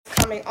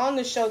coming on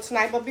the show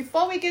tonight. But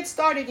before we get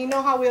started, you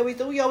know how we always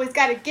do. We always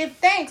got to give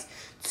thanks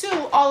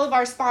to all of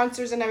our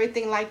sponsors and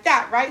everything like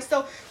that, right?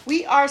 So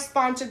we are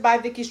sponsored by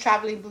Vicky's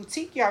Traveling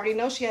Boutique. You already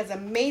know she has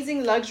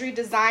amazing luxury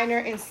designer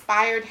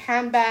inspired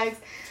handbags,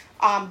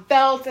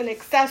 belts and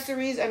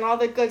accessories and all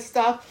the good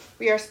stuff.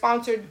 We are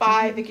sponsored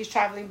by Vicky's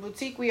Traveling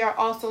Boutique. We are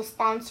also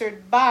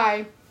sponsored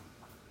by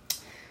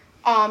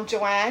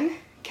Joanne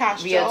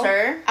Castro,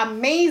 realtor,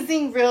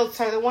 amazing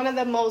realtor, one of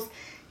the most,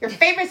 your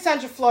favorite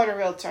Central Florida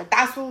realtor.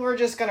 That's what we're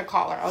just gonna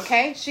call her,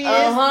 okay? She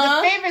is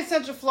the favorite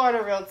Central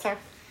Florida realtor.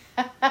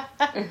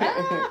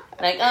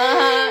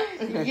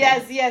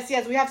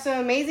 Yes. We have some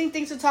amazing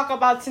things to talk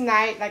about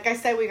tonight. Like I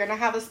said, we're gonna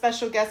have a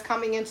special guest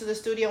coming into the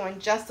studio in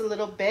just a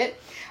little bit.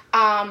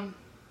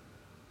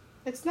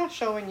 It's not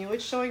showing you,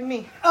 it's showing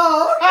me.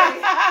 Oh,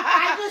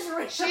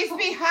 okay. She's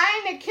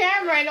behind the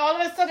camera, and all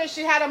of a sudden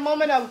she had a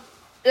moment of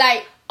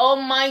like,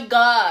 oh my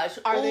gosh.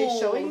 Are they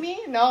showing me?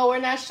 No, we're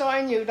not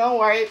showing you. Don't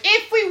worry.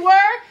 If we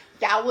were,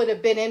 y'all would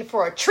have been in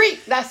for a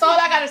treat. That's all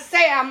I got to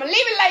say. I'm going to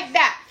leave it like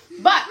that.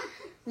 But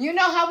you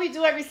know how we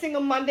do every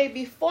single Monday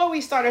before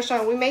we start our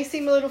show. We may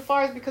seem a little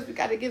far because we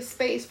got to give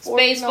space for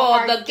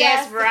the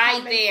guests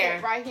right there.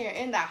 Right here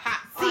in the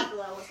hot seat.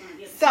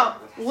 So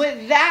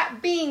with that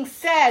being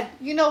said,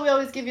 you know we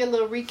always give you a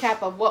little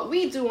recap of what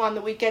we do on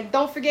the weekend.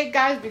 Don't forget,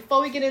 guys,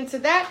 before we get into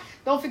that,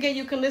 don't forget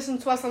you can listen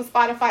to us on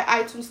Spotify,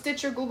 iTunes,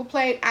 Stitcher, Google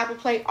Play, and Apple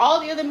Play, all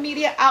the other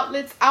media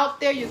outlets out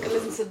there. You can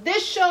listen to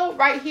this show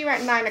right here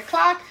at 9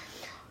 o'clock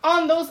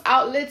on those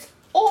outlets,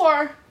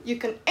 or you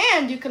can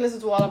listen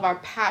to all of our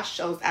past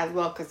shows as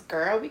well, because,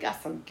 girl, we got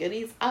some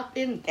goodies up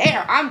in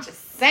there. I'm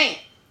just saying.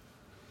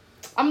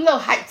 I'm a little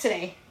hyped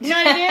today. You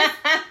know what it is?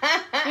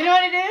 You know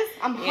what it is?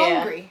 I'm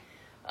hungry.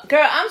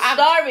 Girl, I'm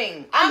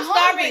starving. I'm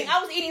starving. Hungry.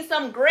 I was eating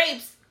some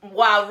grapes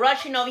while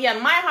rushing over here.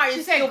 My heart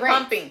is still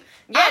pumping.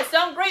 Yeah,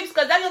 some grapes,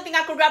 because that's the thing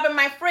I could grab in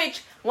my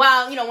fridge.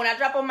 While, when I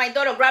drop off my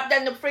daughter, grab that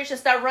in the fridge and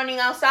start running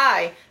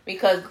outside.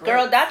 Because,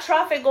 girl, that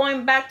traffic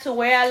going back to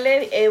where I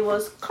live, it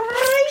was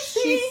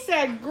crazy. She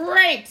said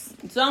grapes.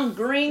 Some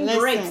green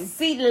grapes.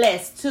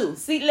 Seedless, too.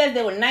 Seedless,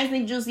 they were nice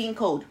and juicy and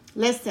cold.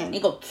 Listen. You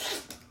go...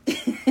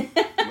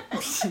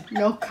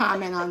 No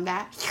comment on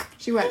that.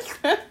 She went.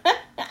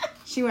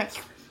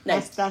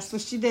 That's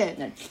what she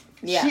did.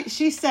 Yeah.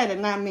 She said it,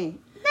 not me.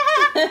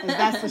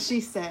 That's what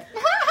she said.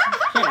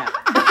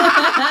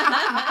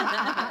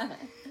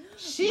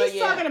 She's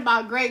talking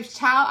about grapes,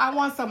 child. I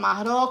want some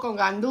arroz con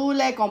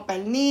gandule, con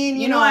pernil.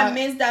 You know, I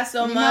miss that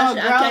so much.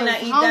 Girl, I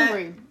cannot eat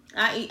hungry.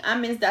 that. I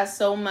miss that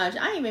so much.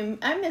 I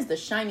miss the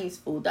Chinese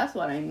food. That's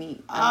what I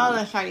mean. All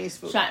the Chinese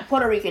food.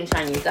 Puerto Rican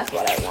Chinese. That's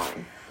what I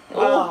want.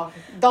 Oh,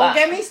 don't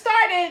get me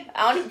started.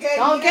 Don't get me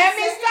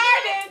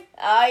started.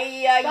 Don't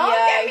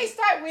get me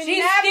started.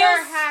 She's still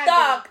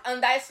stuck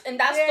in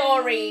that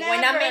story.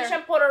 When I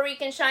mentioned Puerto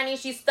Rican Chinese,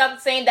 she's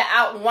stuck saying that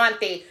I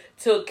wanted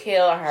to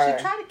kill her.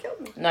 She tried to kill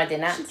me. No, I did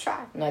not. She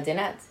tried. No, I did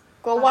not.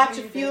 Go watch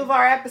a few of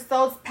our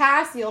episodes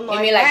past. You'll know. You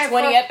mean like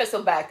 20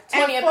 episodes back?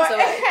 20 episodes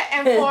back.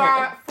 And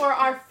for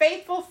our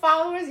faithful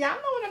followers, y'all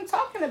know what I'm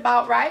talking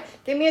about, right?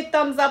 Give me a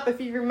thumbs up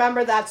if you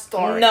remember that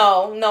story.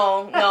 No.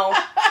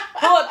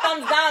 Pull a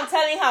thumbs down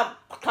telling her,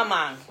 come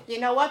on. You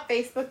know what?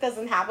 Facebook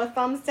doesn't have a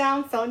thumbs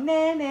down, so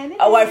nah.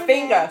 Oh, our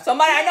finger.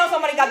 I know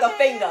somebody got the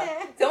finger.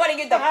 Somebody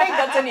get the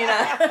finger to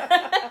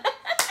Nina.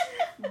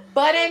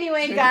 But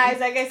anyway, guys,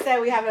 like I said,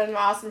 we have an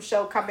awesome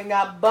show coming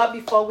up. But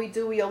before we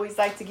do, we always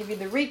like to give you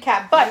the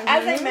recap. But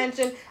as I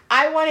mentioned,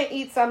 I want to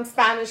eat some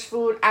Spanish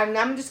food. And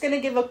I'm just going to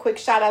give a quick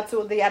shout out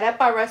to the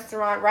Arepa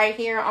restaurant right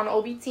here on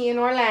OBT in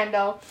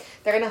Orlando.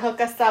 They're going to hook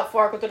us up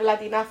for our Cultura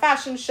Latina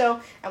fashion show.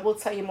 And we'll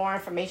tell you more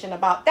information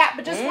about that.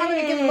 But just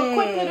wanted to give them a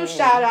quick little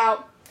shout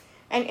out.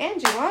 And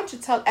Angie, why don't you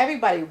tell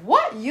everybody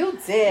what you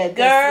did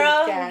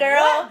Girl,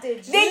 what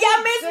did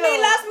y'all miss me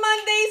last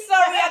Monday?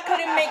 Sorry, I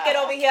couldn't make it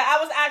over here. I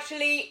was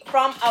actually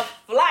from a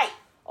flight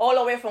all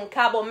the way from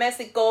Cabo,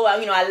 Mexico.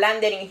 I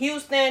landed in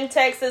Houston,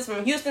 Texas.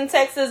 From Houston,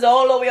 Texas,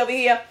 all the way over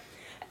here.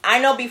 I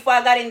know before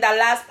I got in that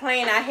last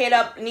plane, I hit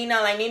up Nina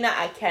like, Nina,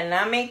 I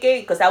cannot make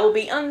it because I will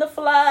be on the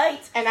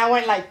flight. And I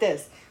went like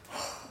this.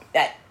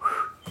 That.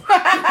 I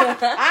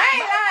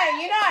ain't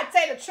lying. I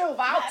tell the truth.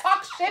 I'll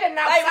talk shit and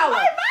not tell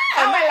it.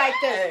 I went like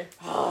this.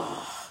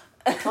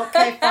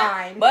 Okay,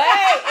 fine. But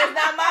hey, it's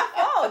not my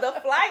fault. The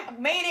flight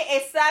made it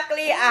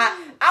exactly.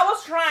 I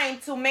was trying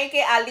to make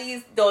it at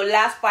least the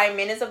last 5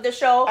 minutes of the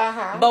show.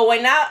 But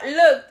when I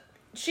looked,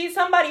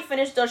 somebody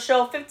finished the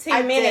show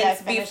 15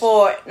 minutes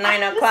before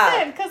 9 o'clock.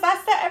 Listen, because I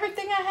said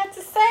everything I had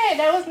to say.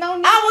 There was no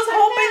need. I was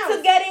hoping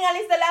to getting at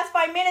least the last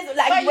 5 minutes,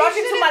 like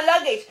rushing to my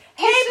luggage.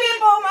 Hey,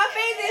 people, my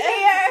face is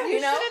here. You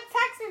should have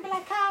texted me,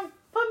 like,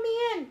 put me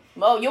in.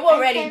 Well, you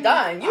already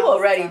done. You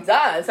already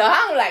done. So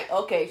I'm like,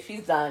 okay,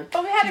 she's done.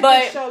 But we had a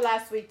good show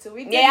last week, too.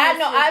 I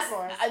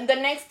know. The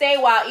next day,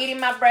 while eating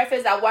my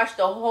breakfast, I watched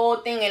the whole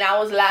thing, and I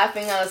was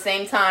laughing at the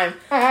same time.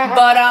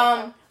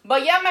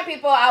 But yeah, my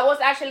people, I was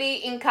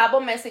actually in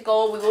Cabo,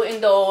 Mexico. We were in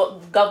the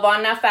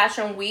Gabbana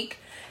Fashion Week.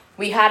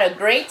 We had a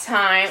great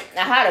time.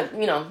 I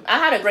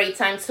had a great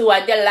time too.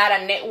 I did a lot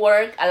of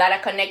network, a lot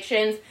of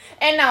connections.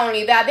 And not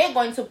only that, they're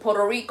going to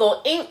Puerto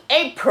Rico in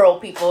April,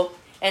 people.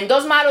 And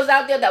those models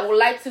out there that would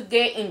like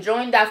to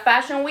enjoying that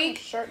fashion week,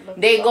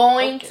 they're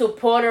going to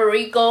Puerto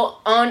Rico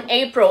on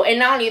April. And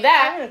not only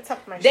that,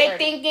 they're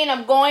thinking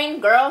of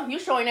going, girl, you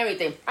showing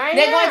everything.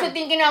 They're going to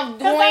thinking of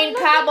doing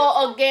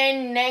Cabo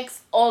again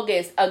next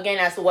August again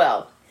as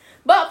well.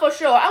 But for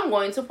sure, I'm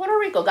going to Puerto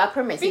Rico. Got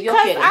permission.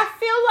 Because I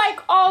feel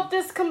like all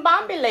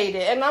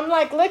discombobulated. And I'm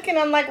like looking,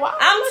 I'm like, wow.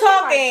 I'm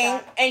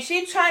talking, and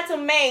she's trying to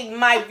make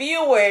my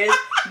viewers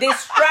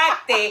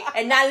distracted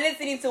and not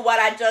listening to what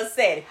I just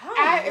said.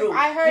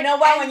 I heard. You know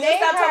what? When you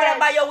start talking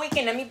about your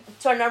weekend, let me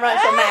turn around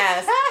your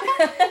mask.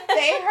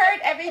 They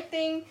heard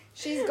everything.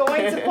 She's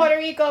going to Puerto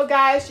Rico,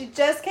 guys. She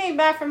just came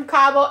back from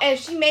Cabo, and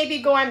she may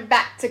be going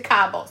back to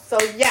Cabo. So,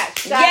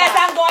 yes.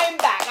 I'm going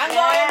back. I'm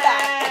going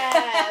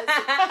back.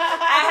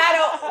 I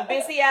had a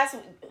busy ass...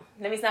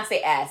 Let me not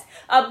say ass.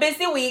 A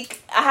busy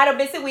week. I had a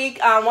busy week.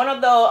 One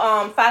of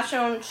the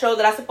fashion shows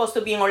that I was supposed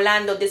to be in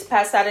Orlando this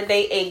past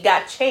Saturday, it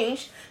got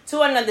changed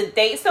to another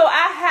date. So,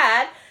 I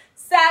had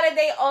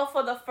Saturday off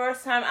for the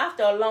first time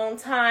after a long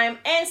time,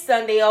 and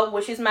Sunday off,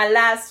 which is my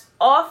last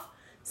off.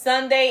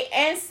 Sunday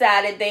and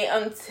Saturday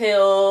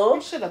until...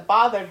 We should have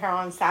bothered her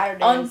on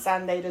Saturday and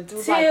Sunday to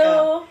do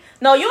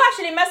No, you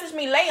actually messaged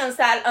me late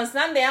on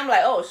Sunday. I'm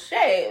like, oh,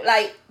 shit.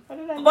 Like,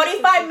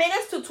 45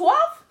 minutes to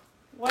 12?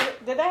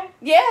 What, did I?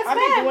 Yes, I've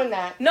been doing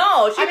that.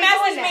 No, she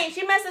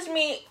messaged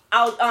me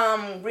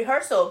out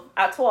rehearsal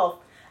at 12.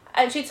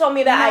 And she told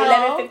me that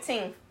at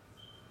 11:15.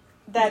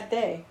 That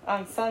day,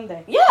 on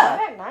Sunday. Yeah.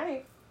 Not at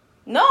night.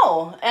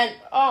 No, and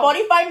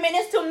 45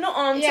 minutes to noon.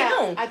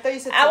 I thought you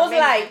said I was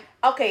like,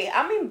 okay,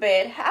 I'm in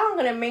bed. How am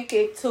I gonna make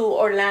it to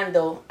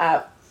Orlando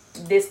at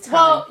this time?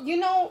 Well, you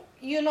know.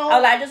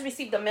 I just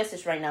received the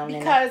message right now.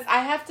 Because I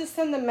have to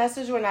send the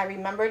message when I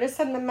remember to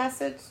send the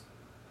message.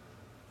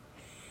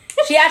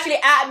 She actually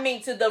added me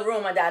to the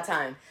room at that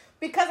time.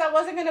 Because I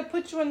wasn't going to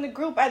put you in the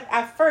group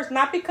at first.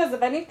 Not because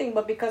of anything,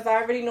 but because I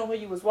already know who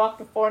you was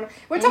walking for.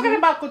 We're talking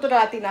about Cultura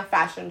Latina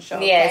fashion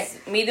show. Yes.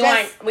 Okay?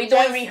 We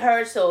doing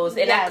rehearsals.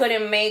 And I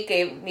couldn't make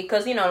it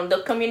because,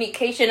 the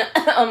communication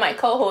on my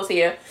co-host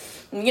here,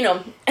 I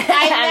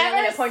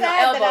never said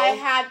that I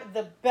had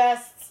the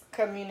best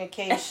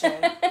communication.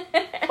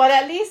 But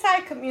at least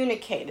I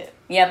communicated.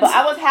 Yeah, but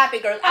I was happy,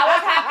 girls.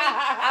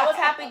 I was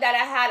happy that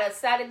I had a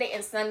Saturday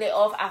and Sunday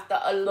off after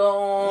a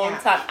long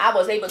time. I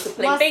was able to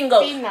play bingo.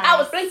 Nice. I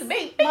was playing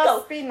bingo.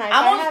 Must be nice.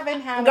 I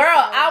haven't had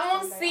I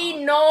won't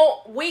see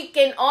no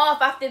weekend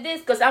off after this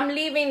because I'm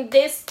leaving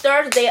this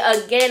Thursday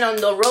again on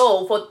the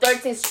road for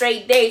 13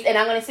 straight days, and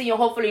I'm gonna see you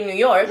hopefully in New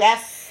York.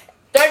 Yes.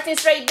 13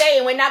 straight days,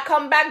 and when I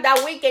come back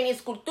that weekend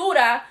is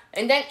Cultura,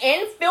 and then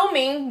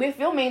we're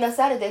filming the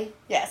Saturday.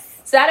 Yes.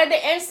 Saturday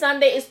and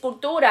Sunday is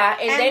Cultura,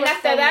 and then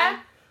after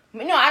that,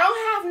 I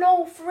don't have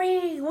no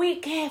free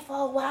weekend for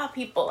a while,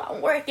 people.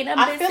 I'm working, I'm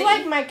busy. I feel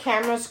like my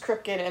camera's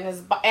crooked,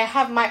 and I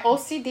have my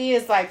OCD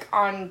is like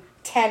on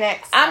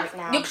 10x right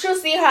now. You should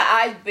see her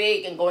eyes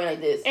big and going like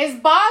this. It's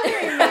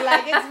bothering me.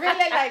 Like, it's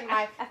really like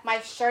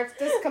my shirt's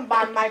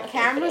discombobulated. My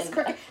camera's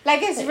crooked.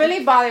 Like, it's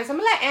really bothering. So I'm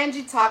going to let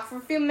Angie talk for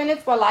a few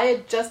minutes while I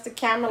adjust the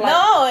camera. Like,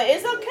 no,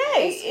 it's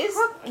okay.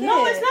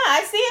 No, it's not.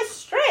 I see it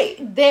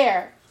straight.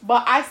 There.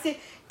 But I see...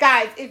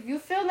 Guys, if you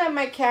feel that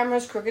my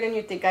camera's crooked and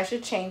you think I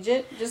should change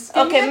it, just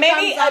give me a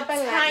maybe thumbs up a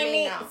and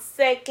tiny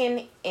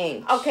second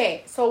inch.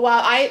 Okay, so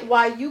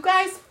while you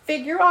guys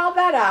figure all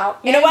that out,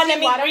 you know what?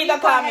 Let me read the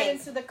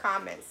comments. Into the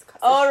comments.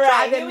 All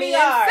right, here we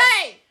are.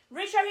 Insane.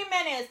 Richard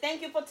Jimenez,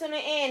 thank you for tuning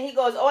in. He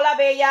goes, "Hola,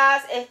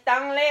 bellas,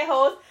 están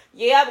lejos."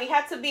 Yeah, we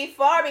had to be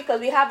far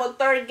because we have a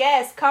third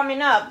guest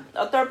coming up,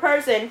 a third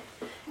person.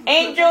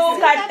 Angel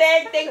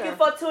Carter, thank you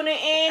for tuning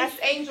in. That's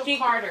Angel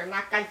Carter,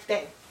 not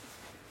Carter.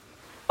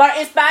 But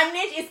in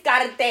Spanish, it's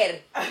Carter.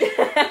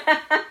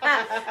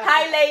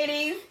 Hi,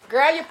 ladies.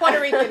 Girl, you're Puerto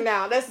Rican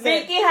now. That's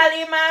Vicky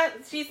Halima,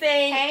 she's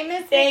saying, hey,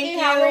 Miss thank Vicky, you.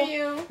 How are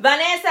you?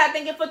 Vanessa,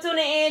 thank you for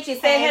tuning in. She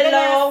said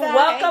hello. Vanessa.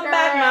 Welcome hey,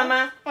 back,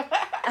 mama.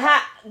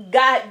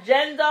 Got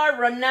Gender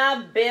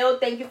Ronald Bill,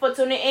 thank you for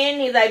tuning in.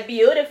 He's like,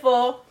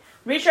 beautiful.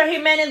 Richard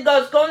Jimenez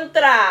goes,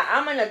 Contra,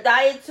 I'm on a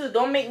diet too.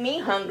 Don't make me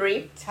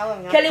hungry.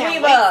 Telling you, Kelly can't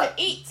Weaver, wait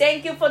to eat.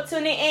 Thank you for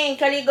tuning in.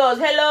 Kelly goes,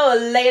 hello,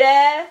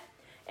 lady.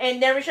 And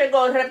then Richard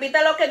goes,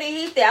 repita lo que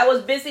dijiste. I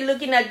was busy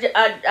looking at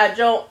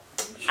Joe.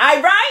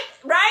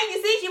 Right?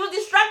 You see, she was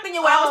distracting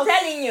you while I was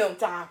telling you.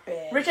 Stop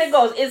it. Richard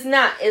goes, it's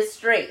not. It's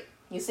straight.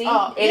 You see?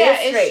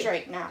 It's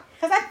straight now.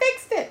 Because I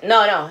fixed it.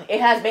 No. It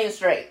has been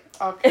straight.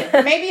 Okay.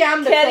 Maybe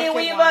I'm the Kelly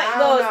Weaver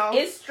goes,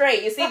 it's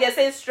straight. You see, they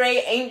say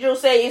straight. Angel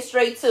say it's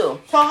straight too.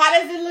 So how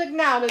does it look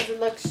now? Does it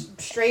look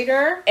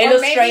straighter? It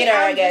looks straighter,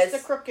 I guess.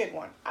 Just the crooked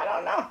one. I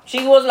don't know.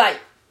 She was like...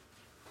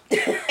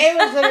 It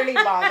was literally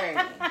bothering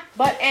me.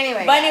 But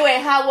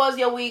anyway. How was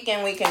your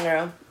weekend,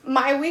 girl?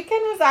 My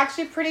weekend was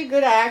actually pretty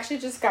good. I actually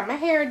just got my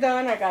hair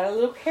done. I got a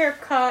little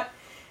haircut.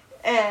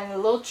 and a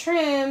little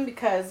trim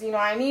because, you know,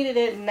 I needed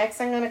it. Next,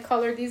 I'm going to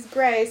color these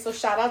gray. So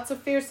shout out to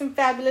Fierce and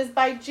Fabulous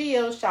by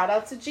Gio. Shout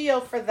out to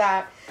Gio for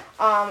that.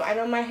 I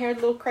know my hair's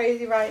a little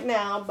crazy right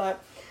now,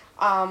 but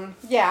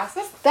yeah,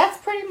 so that's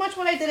pretty much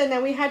what I did. And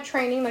then we had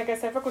training, like I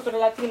said, for Cultura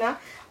Latina.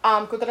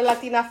 Cultura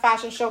Latina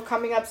fashion show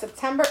coming up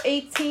September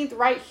 18th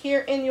right here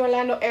in the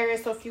Orlando area.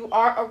 So if you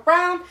are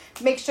around,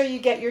 make sure you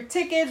get your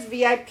tickets.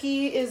 VIP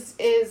is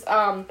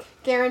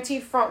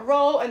guaranteed front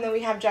row, and then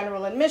we have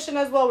general admission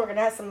as well. We're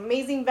gonna have some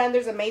amazing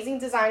vendors, amazing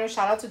designers.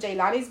 Shout out to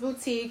Jaylani's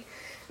Boutique,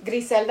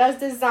 Griselda's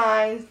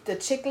Designs, the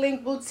Chick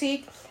Link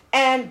Boutique,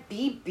 and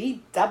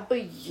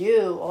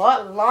BBW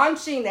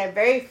launching their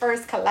very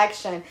first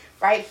collection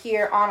right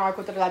here on our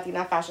Cultura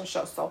Latina fashion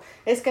show. So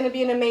it's going to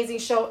be an amazing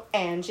show.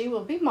 Angie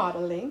will be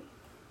modeling.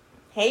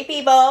 Hey,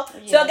 people.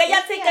 Yes, So, que ella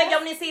yes, sí yes. que yo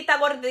necesita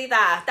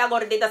gordita. Está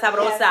gordita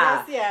sabrosa.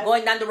 Yes, yes.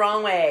 Going down the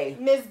wrong way.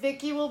 Miss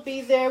Vicky will be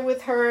there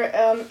with her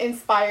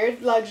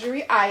inspired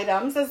luxury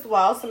items as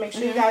well. So make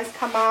sure you guys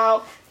come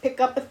out, pick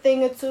up a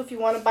thing or two. If you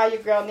want to buy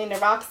your girl Nina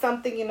Rock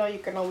something, you know, you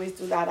can always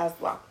do that as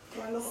well.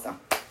 So,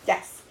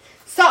 yes.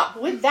 So,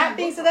 with that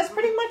being said, that's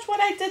pretty much what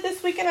I did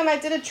this weekend. And I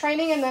did a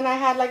training, and then I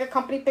had like a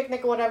company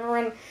picnic or whatever.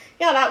 And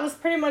yeah, that was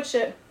pretty much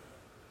it.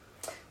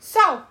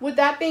 So, with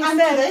that being And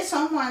said, today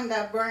someone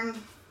that burned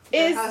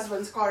their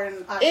husband's car in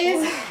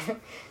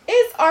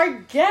is our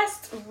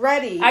guest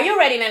ready? Are you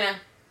ready, Nana?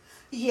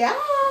 Yeah.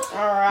 All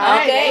right,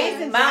 Okay,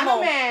 ladies and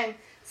vamos. gentlemen.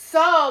 So,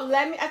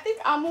 I think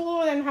I'm going to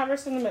go and have her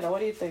sit in the middle. What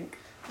do you think?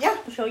 Yeah.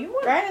 Show you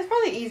what? Right? It's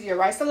probably easier,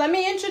 right? So, let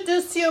me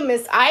introduce to you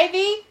Miss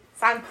Ivy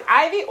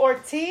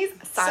Ortiz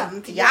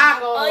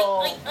Santiago. Ay,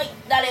 ay, ay.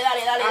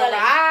 Dale. All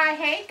right.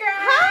 Hey, girl.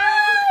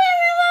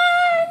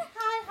 Hi, everyone.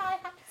 Hi.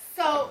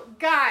 So,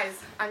 guys,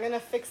 I'm going to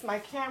fix my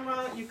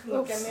camera. You can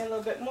look at me a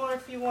little bit more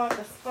if you want.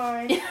 That's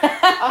fine.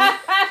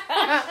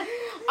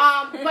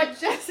 But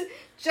just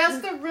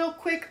a real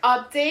quick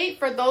update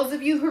for those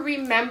of you who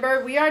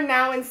remember, we are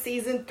now in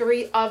season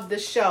 3 of the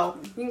show.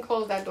 You can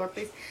close that door,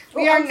 please.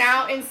 We are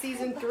now in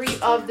season 3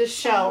 of the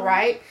show,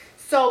 right?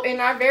 So in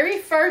our very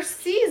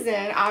first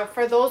season,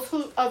 for those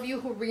of you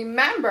who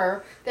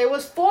remember, there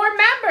was 4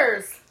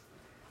 members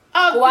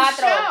of the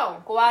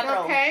show.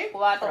 Cuatro. Okay.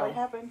 What Cuatro.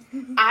 happened?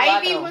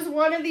 Ivy Cuatro. was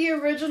one of the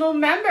original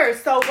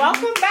members. So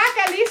welcome back,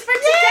 at least for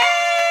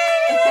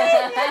today.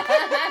 Yes.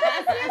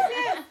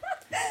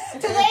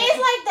 Today is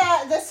like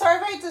the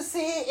survey to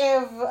see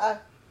if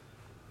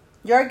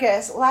your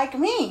guests like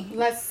me.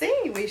 Let's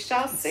see. We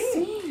shall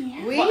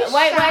see. We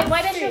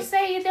Why did see. you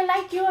say if they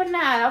like you or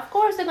not? Of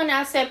course they're gonna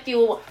accept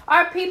you.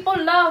 Our people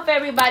love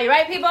everybody,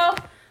 right, people?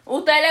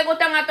 Ustedes le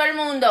gustan a todo el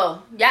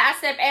mundo. Y'all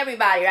accept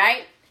everybody,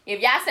 right? If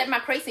y'all accept my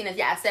craziness,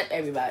 y'all accept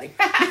everybody.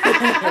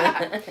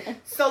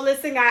 So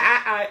listen,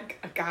 guys.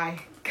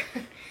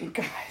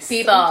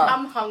 People.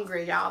 I'm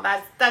hungry, y'all.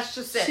 That's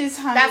just it. She's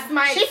hungry. That's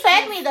my She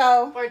fed me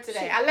though. for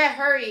today. I let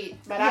her eat,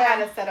 but I Yeah.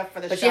 had to set up for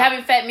the But show. you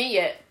haven't fed me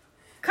yet.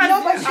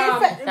 No, but she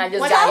fed. I just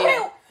what got Tell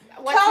here. her,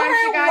 What tell time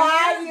she her got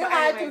why here? you But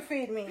had anyway. to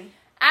feed me.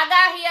 I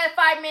got here at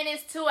 5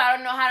 minutes too. I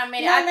don't know how to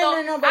make it. No, I no,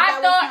 thought, no, but I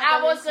that was thought not I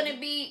the was reason. gonna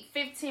be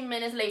 15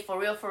 minutes late for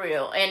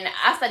real. And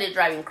I started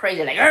driving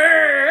crazy, like,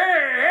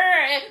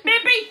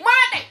 Bippy,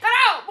 muerte,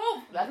 carajo,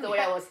 move. That's the way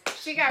I was.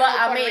 She got But real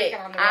I Puerto made it.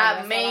 Rican on the I show.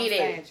 That's all made I'm it.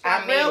 saying. She I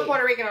got made real it.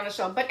 Puerto Rican on the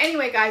show. But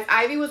anyway, guys,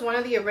 Ivy was one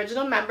of the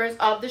original members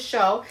of the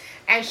show,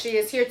 and she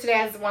is here today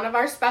as one of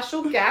our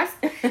special guests.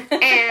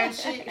 And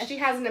she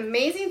has an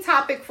amazing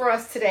topic for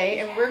us today,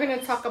 and we're going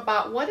to talk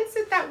about, what is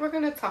it that we're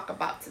going to talk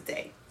about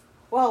today?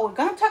 Well, we're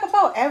gonna talk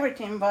about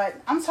everything, but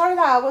I'm sorry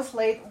that I was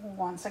late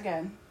once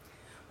again.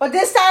 But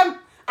this time,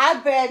 I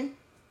bet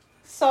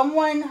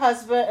someone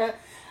husband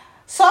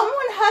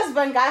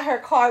got her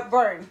car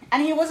burned,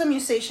 and he was a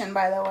musician,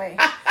 by the way.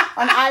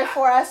 On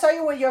I-4, I saw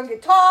you with your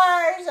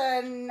guitars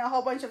and a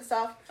whole bunch of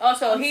stuff.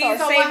 Also, he sorry.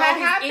 saved So what all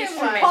happened his was-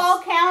 instruments.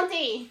 Paul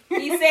County.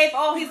 He saved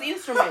all his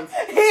instruments.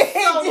 So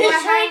what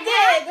sure did.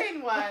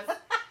 happened was,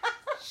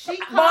 she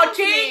called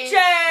me.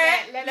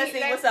 Bochinche. Let's see,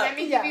 what's up? Let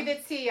me give you the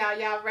tea, y'all.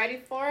 Y'all ready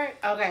for it?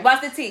 Okay.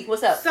 What's the tea?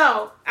 What's up?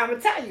 So, I'm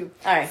going to tell you.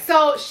 All right.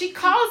 So, she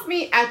calls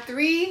me at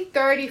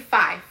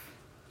 3:35.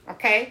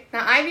 Okay?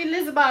 Now, Ivy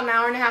lives about an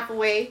hour and a half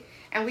away,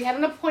 and we had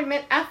an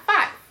appointment at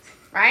 5,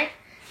 right?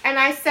 And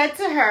I said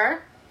to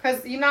her,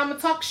 because, you know, I'm going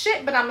to talk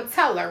shit, but I'm going to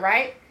tell her,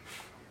 right?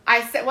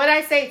 I said, what did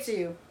I say to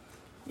you?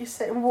 You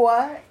said,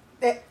 what?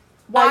 What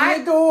Why- are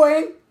you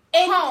doing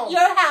in Home.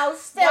 your house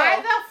still?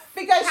 Why the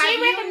Because have she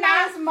you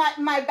recognized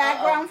my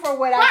background for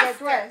when I get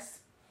Buster. dressed.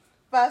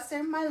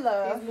 Buster, my He's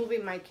love.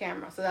 moving my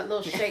camera, so that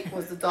little shake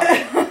was the dog.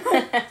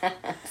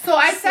 So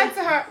I said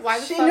to her, "Why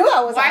the She fuck, knew I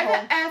was why at the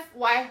home. f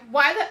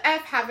why the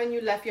f haven't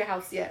you left your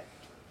house yet?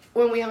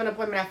 When we have an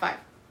appointment at 5."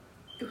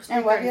 It was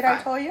And what did I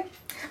 3:35. tell you?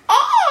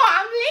 Oh,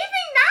 I'm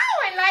leaving now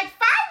in like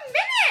 5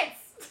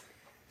 minutes.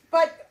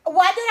 But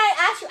why did I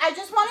ask you? I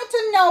just wanted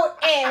to know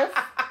if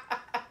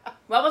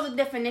What was the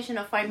definition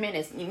of 5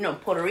 minutes? You know,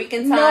 Puerto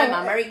Rican time, No.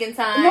 American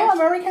time. No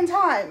American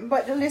time.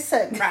 But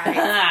listen.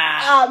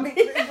 Right.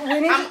 We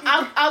need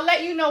I'll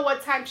let you know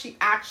what time she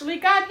actually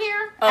got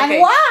here. Okay.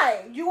 and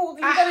why. You're going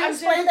to I'm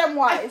explain just- them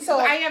why. So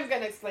I am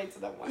going to explain to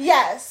them why.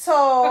 yes,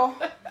 so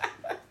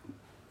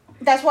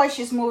that's why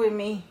she's moving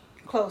me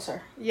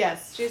closer.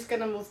 Yes, she's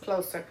going to move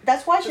closer.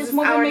 That's why This she's is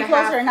moving hour me and a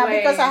half closer, not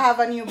because I away. have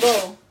a new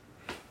boo.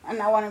 And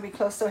I want to be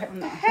close to him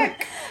now.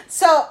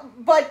 So,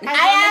 but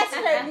I asked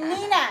her,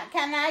 Nina,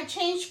 can I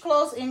change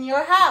clothes in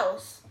your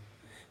house?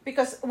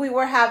 Because we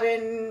were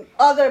having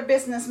other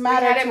business We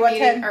matter had a to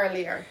meeting attend.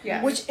 earlier.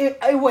 Yes. Which it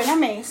went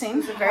amazing. It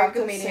was a I very have good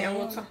to meeting, say. and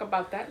we'll talk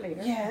about that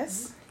later.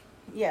 Yes.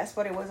 Yes,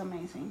 but it was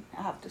amazing.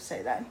 I have to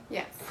say that.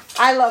 Yes.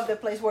 I love the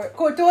place where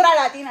Cultura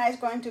Latina is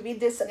going to be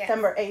this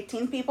September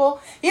 18,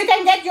 people. You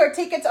can get your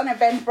tickets on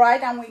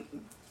Eventbrite, and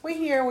we're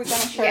here. We're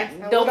going to share.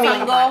 Yes. We'll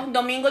talk about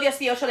Domingo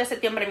 18 de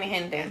septiembre, mi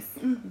gente.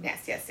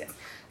 Yes.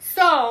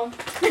 So,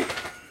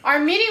 our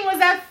meeting was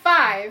at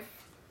 5.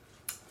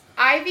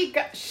 Ivy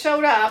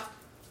showed up.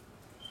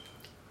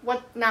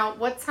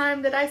 What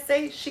time did I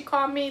say she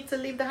called me to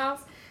leave the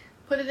house?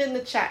 Put it in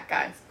the chat,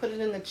 guys. Put it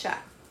in the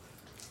chat.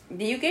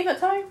 Do you give a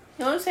time?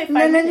 You want to say 5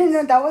 No,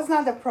 minutes? that was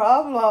not the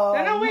problem.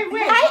 No, wait.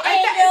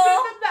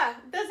 Hi,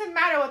 It doesn't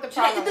matter what the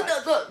problem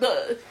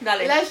was.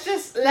 Dale. Let's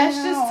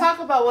just talk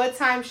about what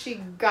time she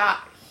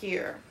got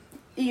here.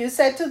 You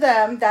said to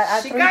them that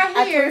at She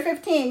got here.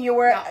 3:15 you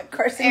were No,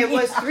 cursing It me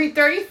was out.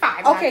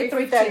 3:35. Okay,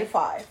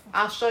 3:35.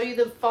 I'll show you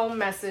the phone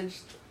message,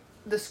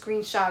 the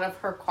screenshot of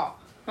her call.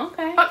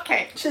 Okay.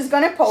 Okay. She's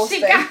gonna post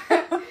She it.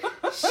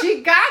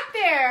 She got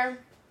there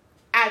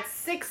at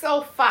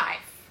 6:05.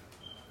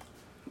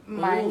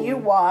 Mind you,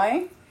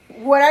 why?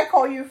 Where I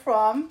call you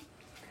from?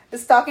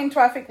 Stuck in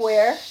traffic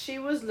where? She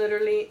was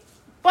literally,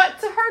 but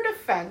to her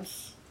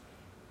defense,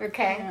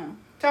 okay? Yeah.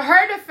 To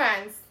her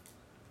defense,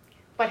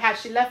 but had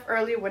she left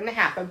early, it wouldn't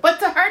have happened. But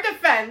to her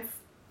defense,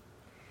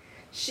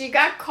 she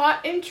got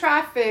caught in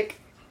traffic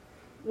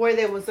where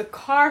there was a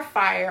car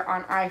fire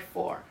on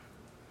I-4.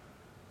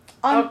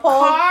 A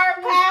car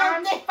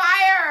was on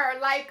fire,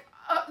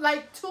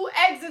 like 2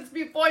 exits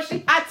before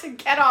she had to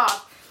get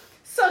off.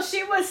 So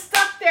she was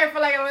stuck there for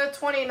like another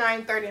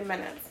 29-30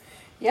 minutes.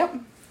 Yep.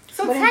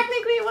 So But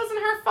technically it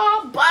wasn't her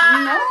fault, but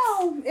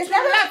No, it's she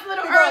never. left a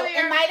little No, earlier.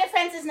 in my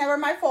defense, it's never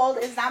my fault.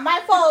 It's not my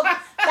fault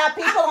that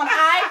people on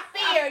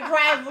I-4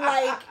 drive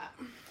like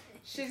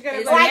She's gonna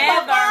It's go. like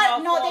Coca-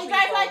 never No, for they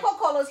drive people. like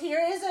Coca-Colas.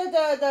 Here is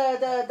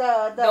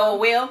the The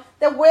wheel.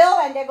 the wheel,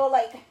 and they go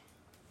like,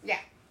 Yeah.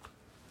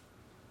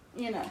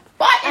 you know.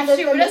 But And if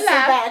she then would have they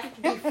sit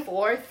left back.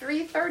 before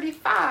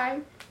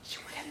 3:35, she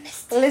would have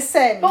missed it.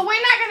 Listen. But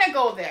we're not gonna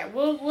go there.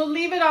 We'll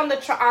leave it on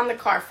the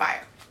car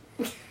fire.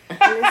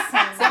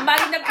 Listen.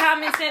 Somebody in the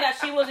comments said that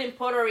she was in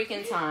Puerto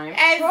Rican time.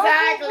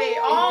 Exactly.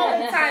 All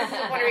the time she's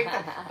in Puerto Rico.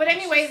 But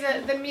anyway,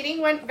 the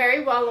meeting went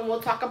very well, and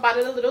we'll talk about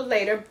it a little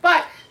later.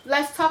 But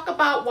let's talk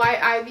about why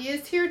Ivy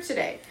is here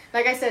today.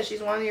 Like I said,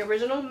 she's one of the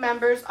original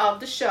members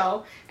of the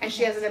show, and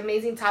she has an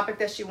amazing topic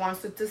that she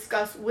wants to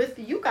discuss with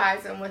you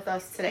guys and with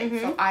us today.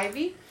 So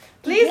Ivy,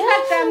 please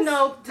let them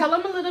know. Tell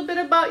them a little bit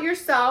about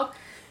yourself.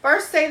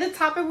 First, say the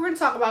topic we're going to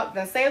talk about.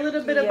 Then say a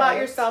little bit about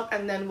Yes. yourself,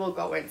 and then we'll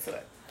go into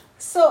it.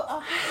 So,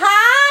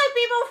 hi,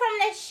 people from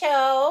the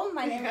show.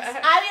 My name is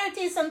Ivy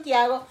Ortiz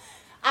Santiago.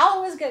 I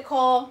always get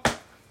called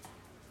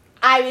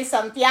Ivy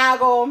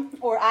Santiago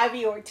or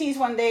Ivy Ortiz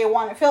when they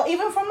want to feel.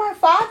 Even from my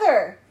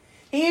father.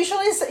 He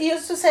usually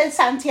used to say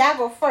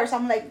Santiago first.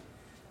 I'm like,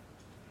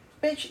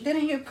 bitch,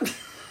 didn't you put me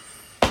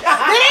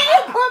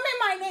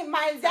my name?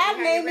 My dad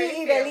how named you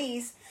me really feel.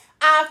 Ivelisse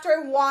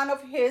after one of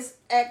his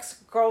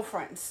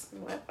ex-girlfriends.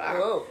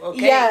 Oh,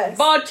 okay. Yes.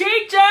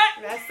 Bochicha.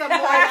 That's some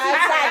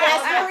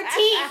That's your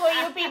tea for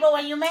you people.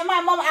 When you make my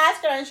mom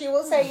ask her, and she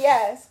will say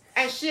yes.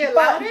 And she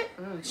allowed But it?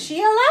 she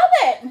allowed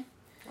it.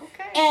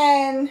 Okay.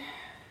 And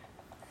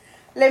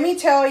let me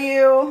tell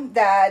you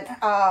that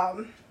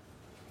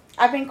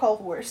I've been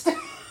called worse.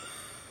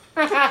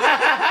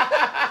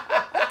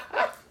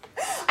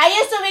 I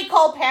used to be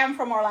called Pam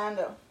from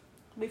Orlando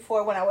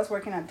before when I was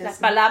working at Las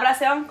Disney. palabras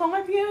se van con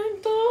el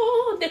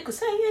viento. They could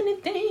say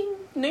anything.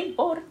 No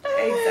importa.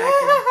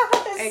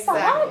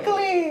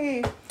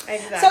 Exactly.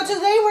 Exactly. So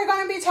today we're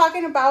going to be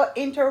talking about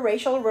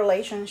interracial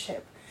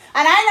relationship.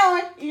 And I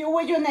know you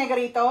with your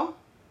negrito.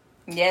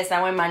 Yes,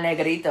 I'm with my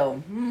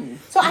negrito.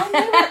 So I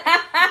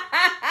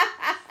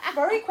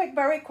never,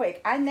 very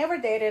quick. I never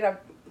dated a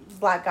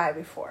black guy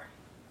before.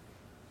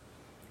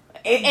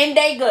 And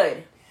they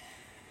good.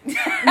 Man,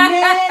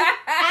 I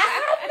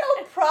have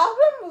no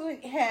problem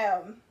with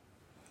him.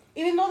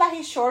 Even though that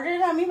he's shorter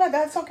than me, but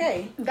that's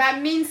okay.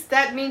 That means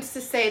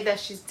to say that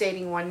she's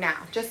dating one now.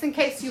 Just in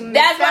case you missed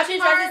That's that what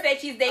she's part. trying to say.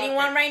 She's dating Okay.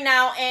 one right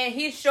now, and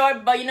he's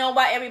short, but you know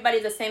what?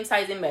 Everybody's the same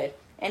size in bed.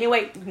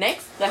 Anyway,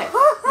 next. Go ahead.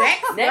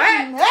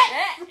 Next,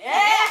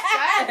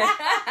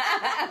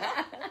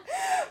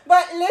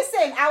 But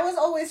listen, I was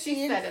always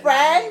seeing said it, not me,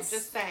 friends,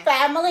 just saying.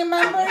 family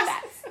members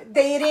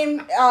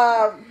dating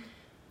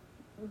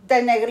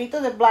the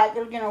negrito, the black,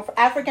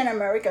 African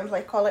Americans,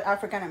 like call it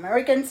African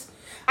Americans.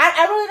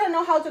 I really don't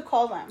know how to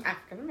call them.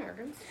 African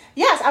Americans.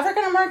 Yes,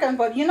 African Americans,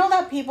 but you know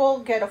that people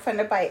get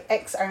offended by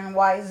X and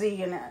Y,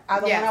 Z, and I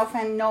don't want to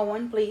offend no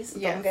one, please.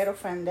 Don't get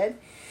offended.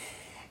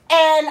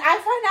 And I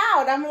find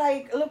out, I'm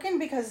like looking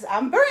because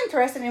I'm very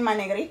interested in my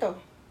negrito.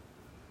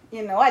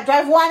 I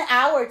drive 1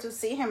 hour to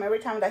see him every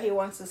time that he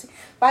wants to see.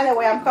 By the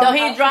way, I'm coming.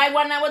 Don't he drive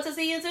 1 hour to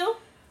see you too?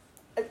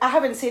 I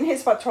haven't seen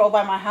his patrol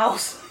by my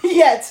house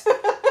yet.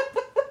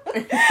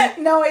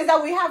 No, it's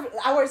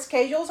that our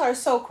schedules are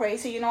so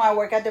crazy. I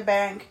work at the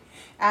bank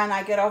and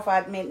I get off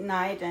at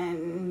midnight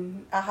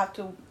and I have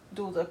to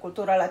do the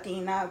Cultura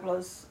Latina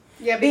plus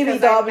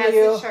because I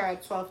message her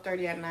at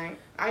 12:30 at night.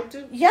 I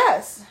do.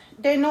 Yes,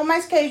 they know my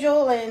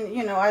schedule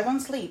and, I don't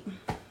sleep.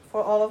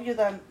 For all of you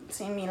that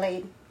see me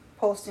late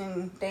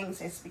posting things,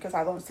 it's because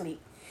I don't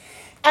sleep.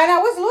 And I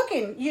was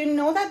looking,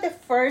 that the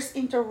first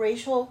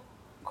interracial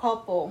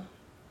couple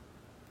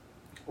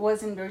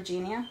was in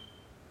Virginia.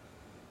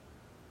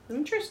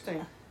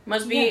 Interesting.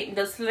 Must be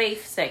the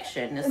slave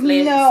section. The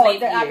slave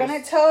years. I'm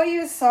gonna tell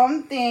you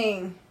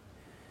something.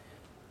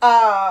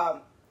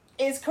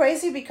 It's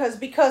crazy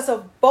because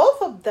of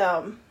both of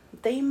them,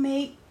 they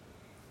made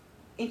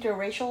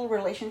interracial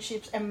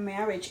relationships and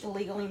marriage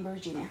illegal in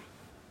Virginia.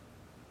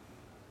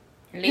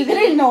 Legally? You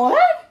didn't know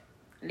that?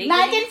 Legally?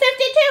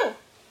 1952.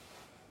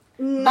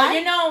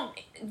 But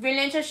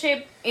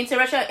relationship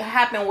interracial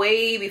happened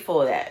way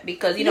before that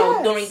because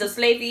during the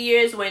slavery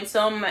years when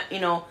some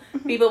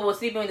people were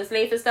sleeping with the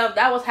slaves and stuff,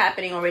 that was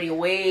happening already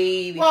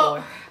way before.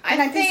 Well,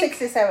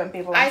 1967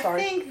 people. I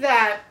think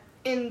that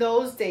in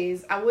those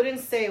days, I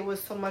wouldn't say it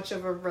was so much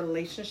of a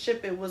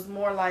relationship. It was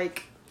more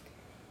like,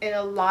 in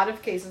a lot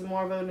of cases,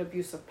 more of an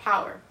abuse of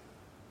power.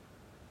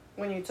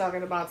 When you're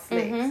talking about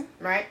slaves,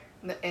 right?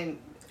 And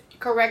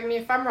correct me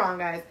if I'm wrong,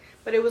 guys.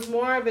 But it was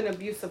more of an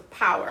abuse of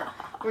power.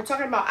 We're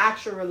talking about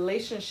actual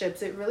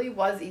relationships. It really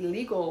was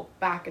illegal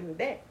back in the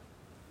day.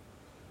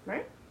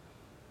 Right?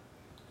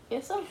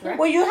 Yes, so. Right?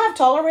 Would you have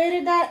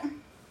tolerated that?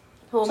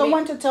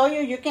 Someone me? To tell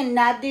you can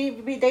not be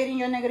dating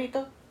your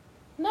negrito?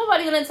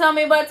 Nobody's going to tell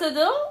me what to do.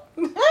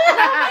 Nobody's going to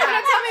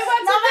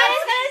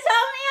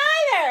tell me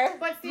either.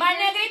 But see, my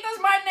negrito's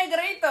my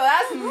negrito.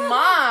 That's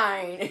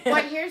mine.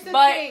 But here's the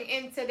thing: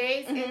 in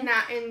today's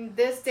in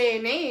this day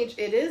and age,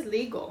 it is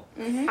legal.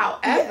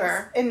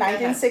 However, in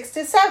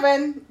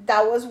 1967,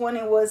 that was when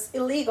it was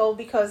illegal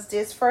because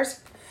this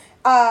first,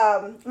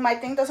 my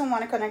thing doesn't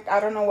want to connect. I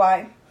don't know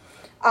why.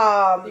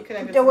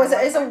 It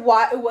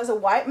was a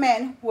white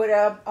man with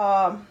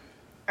a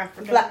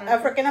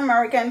African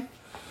American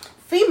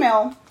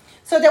female.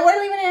 So they were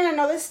living in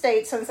another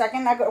state. Since I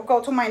can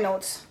go to my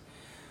notes.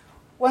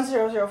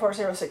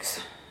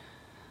 100406.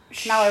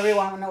 Now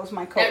everyone knows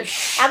my code.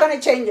 I'm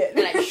gonna change it.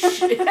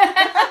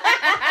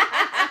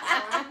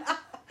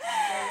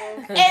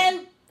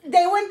 And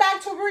they went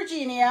back to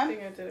Virginia,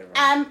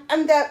 and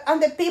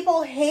the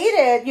people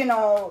hated,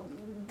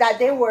 that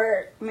they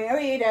were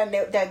married and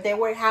that they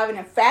were having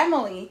a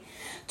family,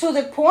 to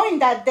the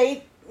point that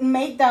they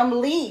made them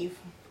leave.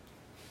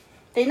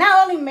 They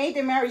not only made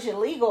the marriage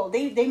illegal,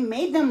 they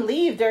made them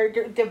leave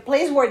the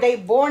place where they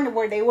born,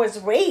 where they was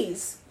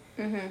raised.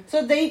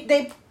 So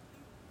they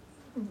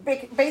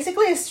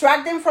basically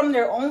extract them from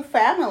their own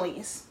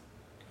families.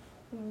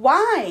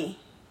 Why?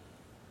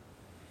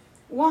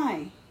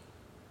 Why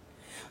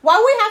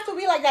we have to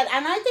be like that?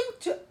 And I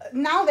think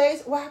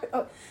nowadays,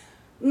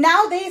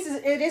 nowadays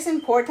it is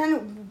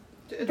important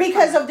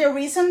because of the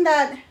reason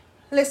that,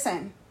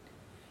 listen,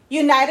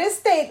 United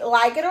States,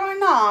 like it or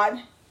not,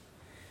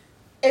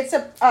 it's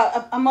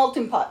a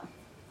melting pot.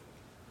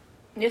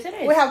 Yes, it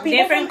is. We have people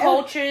different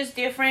cultures,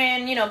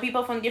 different,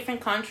 people from different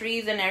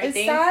countries and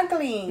everything.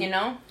 Exactly.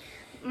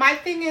 My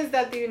thing is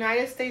that the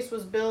United States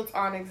was built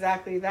on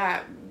exactly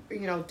that.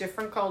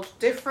 Different cultures,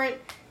 different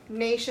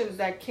nations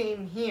that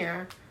came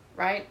here,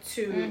 right,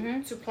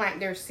 to plant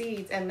their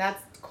seeds, and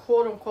that's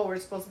quote unquote we're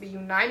supposed to be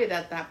united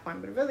at that point,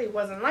 but it really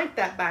wasn't like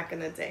that back in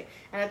the day.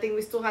 And I think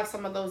we still have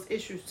some of those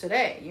issues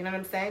today. You know what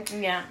I'm saying?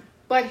 Yeah.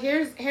 But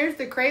here's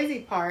the crazy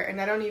part,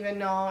 and I don't even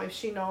know if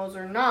she knows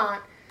or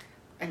not.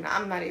 And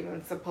I'm not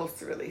even supposed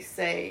to really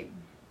say,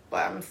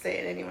 but I'm going to say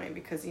it anyway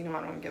because, I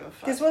don't give a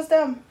fuck. This was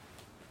them.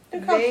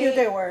 Look how cute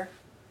they were.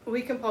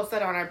 We can post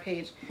that on our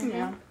page.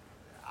 Yeah.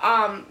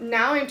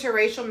 Now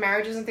interracial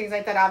marriages and things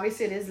like that,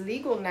 obviously it is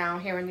legal now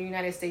here in the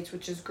United States,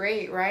 which is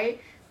great, right?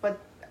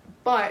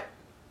 But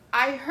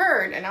I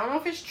heard, and I don't know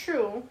if it's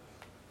true,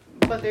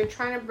 but they're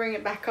trying to bring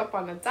it back up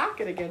on the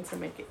docket again to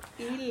make it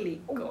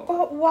illegal.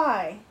 But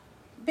why?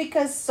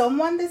 Because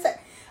someone decided...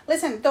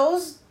 Listen,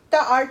 those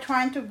that are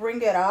trying to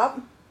bring it up,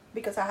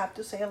 because I have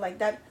to say it like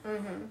that.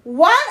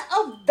 One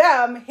of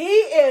them, he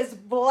is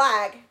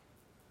black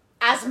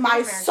as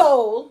my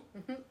soul.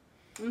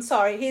 I'm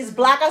sorry, he's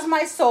black as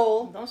my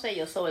soul. Don't say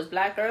your soul is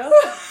black, girl.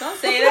 Don't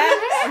say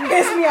that.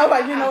 Piss me off,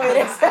 but you know it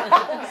is.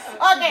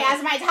 Okay,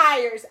 as my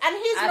tires. And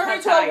he's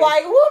married to a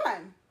white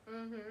woman.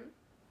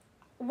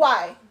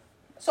 Why?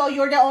 So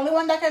you're the only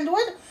one that can do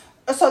it?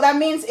 So that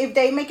means if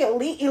they make it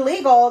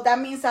illegal, that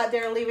means that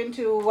they're leaving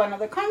to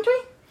another country?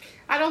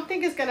 I don't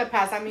think it's gonna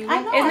pass. I mean,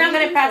 I know. It's not gonna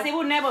think pass. so. It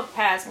will never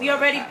pass. We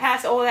already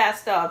passed all that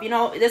stuff. You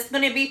know, it's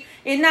gonna be.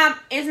 It's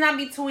not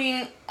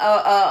between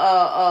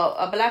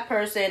a black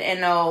person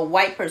and a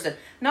white person.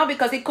 No,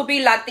 because it could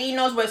be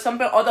Latinos with some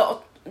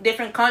other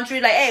different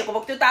country. Like, hey, go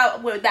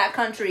with that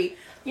country.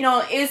 You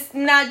know, it's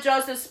not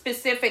just a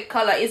specific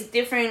color. It's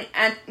different,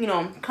 and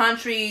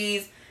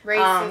countries,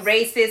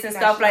 races and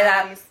stuff like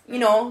that. You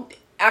know.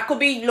 I could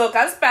be, look,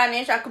 I'm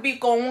Spanish. I could be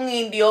con un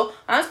indio.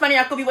 I'm Spanish.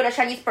 I could be with a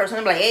Chinese person.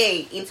 I'm like,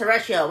 hey,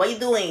 interracial, what you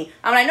doing?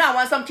 I'm like, no, I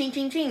want some ching,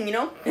 ching, ching, So,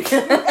 it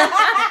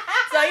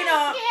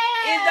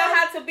don't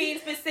have to be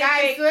specific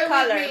Guys, do it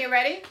color. with me. You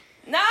ready?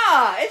 No,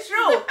 it's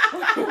true.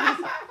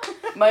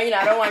 But,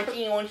 I don't want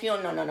ching,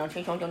 ching, no,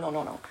 ching, ching,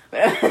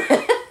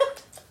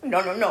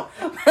 no.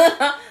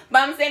 But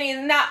I'm saying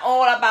it's not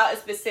all about a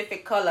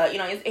specific color.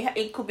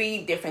 It could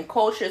be different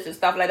cultures and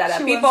stuff like that.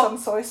 She People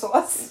wants some soy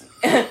sauce.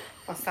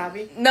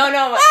 Wasabi. No.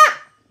 No.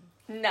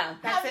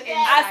 That's it.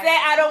 I said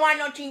I don't want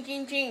no ching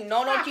ching ching.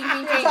 No ching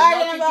ching ching.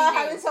 Talking about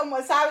having some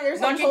wasabi or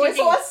some soy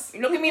sauce.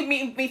 Look at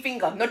me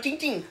finger. No ching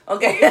ching.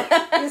 Okay.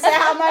 You say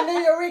how my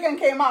New Rican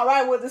came out,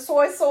 right? With the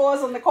soy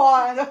sauce on the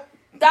car. And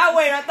Está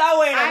bueno. I But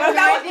have that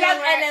no was idea just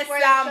where an the show's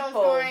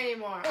example. going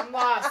anymore. I'm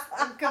lost.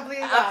 I'm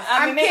completely lost.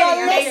 I I'm mean,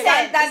 kidding. they listen.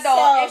 sent that So,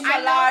 though extra I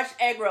know- large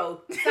egg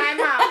roll. Time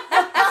out.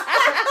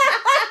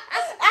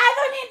 I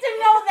don't need to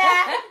know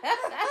that.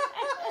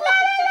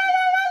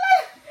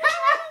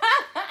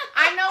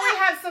 I know we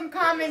have some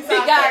comments We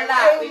out got there. a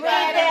lot. We We got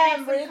gotta a lot. read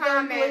some Read them,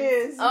 comments.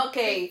 please.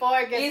 Okay. Before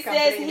it gets It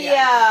says completely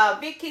here,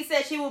 Vicky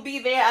said she will be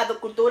there at the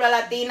Cultura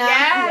Latina.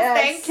 Yes,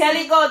 thank you.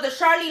 Kelly goes, the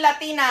Charlie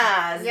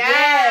Latinas.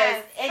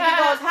 Yes. And she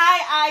goes,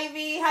 hi,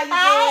 Ivy. How you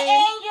Hi, doing?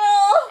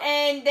 Angel.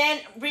 And then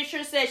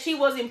Richard said she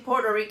was in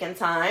Puerto Rican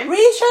time.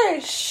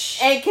 Richard.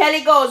 Shh. And Kelly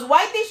goes,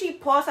 why did she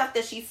pause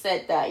after she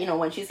said that?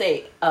 When she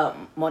say,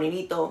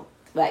 Morenito,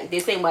 like they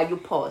say why you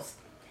pause.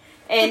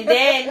 And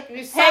then, You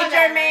hey saw that,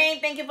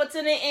 Jermaine, thank you for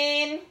tuning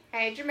in.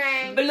 Hey,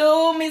 Jermaine.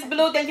 Blue, Miss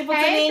Blue, thank you for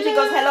Hey, tuning in. She Blue.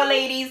 goes, hello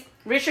ladies.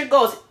 Richard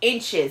goes,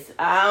 inches.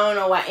 I don't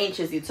know what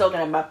inches you're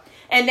talking about.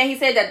 And then he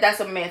said that that's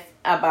a myth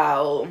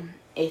about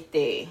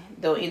the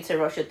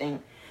interracial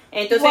thing.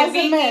 Entonces, What's the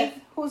Vicky, myth?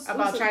 Who's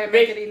About it? trying to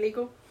make it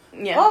illegal?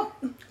 yeah. Oh,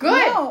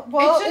 Good. No,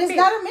 well, It should it's be.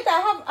 not a myth.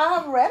 I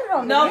have read it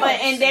on No, the but news.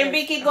 and then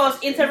Vicky goes,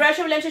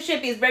 interracial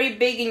relationship is very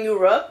big in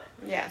Europe.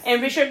 Yes.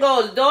 And Richard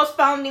goes, those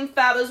founding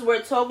fathers were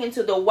talking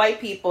to the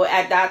white people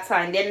at that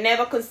time. They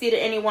never considered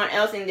anyone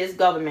else in this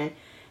government.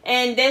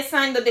 And they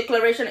signed the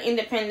Declaration of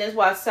Independence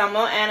while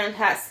Samuel Adams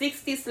had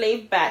 60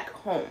 slaves back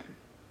home.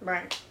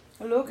 Right.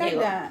 Look There at you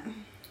go. that.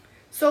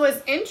 So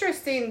it's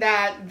interesting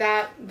that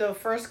the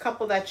first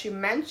couple that you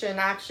mentioned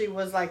actually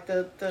was like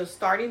the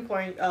starting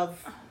point of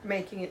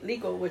making it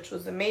legal, which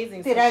was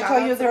amazing. Did So I shout tell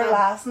out you to their them.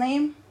 last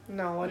name?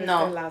 No, what is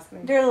No. their last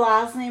name? Their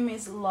last name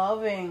is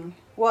Loving.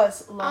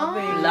 Was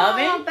Loving. Oh,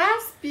 Loving?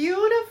 That's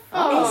beautiful.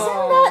 Isn't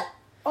that?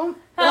 Oh,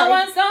 I like-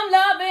 want some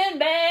loving,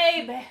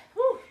 baby.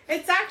 Woo.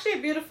 It's actually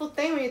a beautiful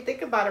thing when you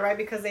think about it, right?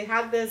 Because they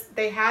had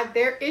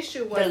their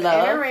issue was The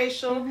love.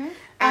 interracial, And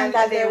and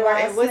that they their were,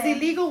 it last was name.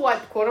 illegal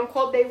what quote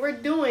unquote they were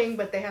doing,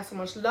 but they had so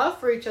much love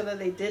for each other,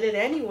 they did it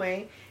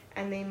anyway,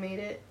 and they made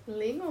it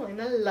legal in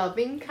a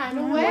loving kind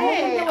of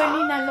way. Look at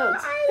Nina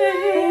looks.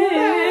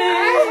 I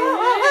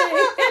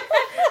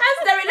I'm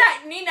staring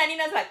at Nina.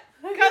 Nina's like,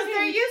 Because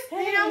they're used,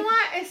 you know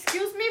what?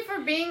 Excuse me for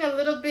being a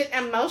little bit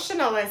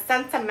emotional and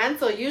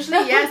sentimental. Usually,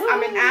 yes,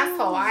 I'm an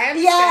asshole. I am.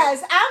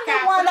 Yes, I'm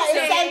the one that is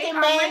Capital J on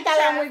my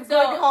sentimental and with so,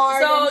 good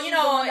heart. so and you she's the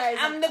know, one that is-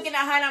 I'm looking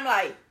at her and I'm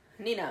like,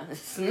 Nina,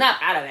 snap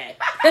out of it.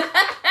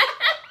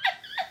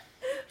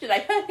 She's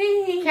like,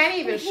 Can't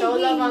even show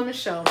love on the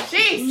show.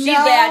 Jeez. She's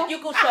No. there. You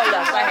can show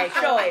love. Go ahead,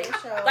 show it. Show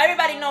So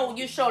everybody know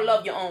you show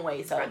love your own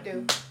way. So I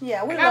do.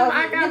 Yeah, we I love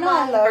got you. You know my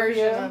I own love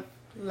version you. of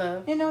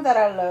love. You know that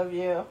I love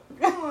you.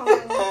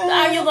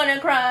 are you gonna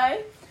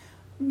cry?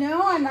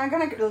 No, I'm not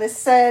gonna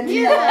listen.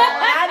 Yeah. No,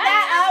 I'm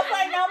not up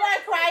for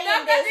nobody crying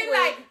No, this she's week.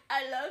 like,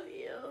 I love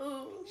you.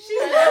 She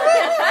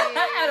loves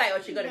me. I'm like,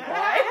 oh, she gonna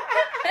cry?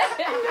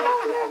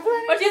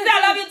 But she said, I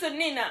love you to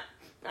Nina,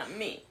 not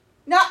me.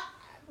 No,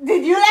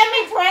 did you let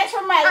me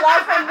transfer my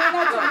love from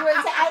Nina to you?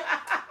 And say,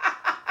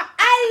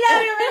 I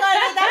love you,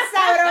 Ricardo. That's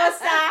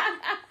sabrosa.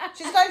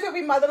 She's going to be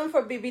modeling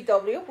for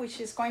BBW, which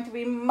is going to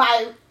be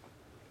my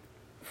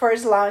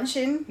first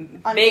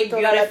launching. on Big,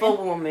 Cultura beautiful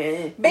Latina.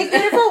 woman. Big,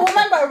 beautiful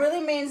woman, but really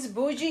means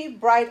bougie,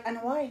 bright,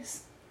 and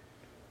wise.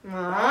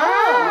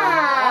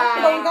 Ah.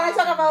 But we're going to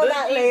talk about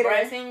that Bougie, later.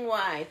 Dress in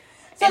white.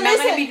 So Am I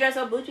listen. gonna be dressed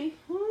up bougie?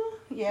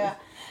 Yeah.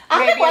 I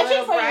have a Maybe a question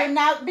little for bright. you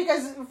now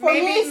because for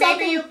me, Maybe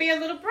something. you'll be a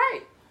little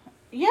bright.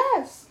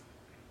 Yes.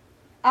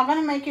 I'm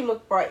going to make you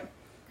look bright.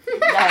 Ooh,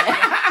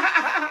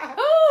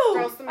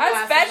 Throw some I'm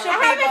glasses special,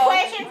 on. I have people. a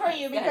question for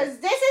you because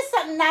this is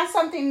not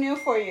something new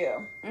for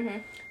you. Mm-hmm.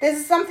 This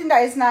is something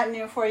that is not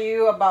new for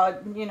you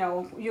about,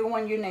 you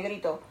when you're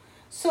negrito.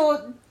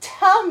 So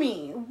tell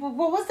me,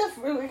 what was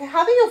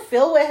how do you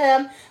feel with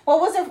him?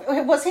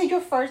 Was he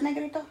your first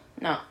negrito?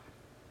 No.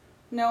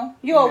 No,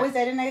 you always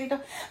dated negrito.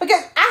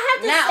 Because I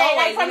have to Not say,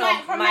 always, like,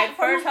 you know, my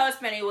first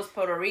husband, he was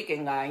Puerto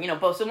Rican guy, you know,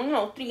 but so, you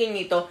know,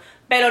 trigueñito.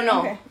 Pero no,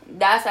 Okay.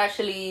 that's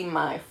actually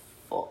my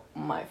fault.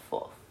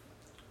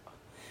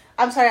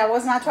 I'm sorry, I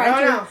was not trying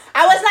No.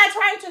 I was not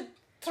trying to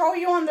throw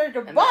you under the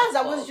And bus. that's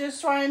I was fault. just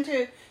trying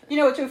to, you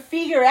know, to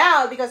figure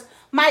out because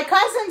my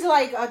cousins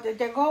like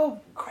they go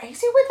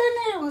crazy with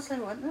it. And I was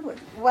like,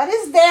 what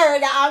is there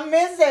that I'm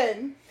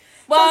missing?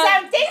 Well, so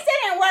some things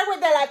didn't work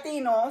with the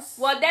Latinos.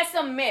 well, that's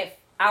a myth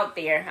out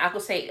there. I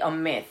could say a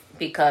myth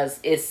because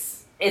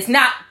it's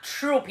not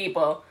true,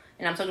 people.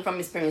 And I'm talking from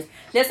experience.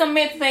 There's a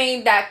myth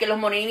saying that que los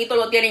morenitos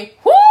lo tienen.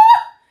 ¡Uh!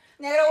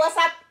 Negro, what's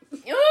up?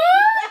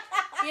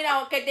 You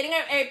know, que tienen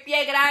el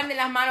pie grande,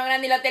 las manos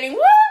grandes y la tienen.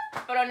 ¡Uh!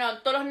 Pero no,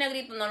 todos los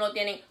negritos no lo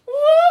tienen.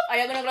 ¡Uh! Hay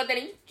algunos que lo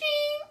tienen.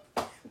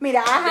 ¡Ching!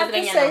 Mira, I have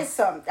to say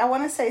something. I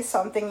want to say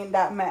something in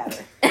that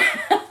matter.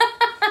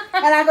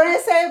 And I'm going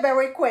to say it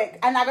very quick.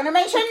 I'm not going to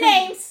mention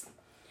names.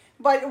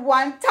 But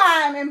one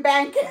time in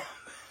banking,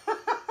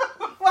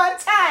 one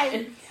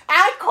time,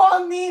 I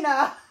called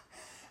Nina.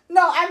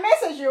 No, I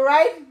messaged you,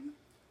 right?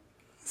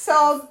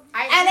 So,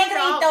 I hear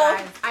it all, Negrito.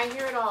 guys. I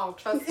hear it all.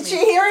 Trust me. She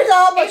hears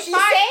all, but If she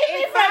I- saved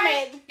me if from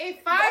I-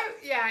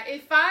 it.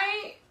 If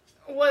I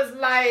was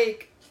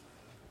like,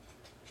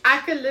 I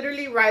could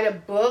literally write a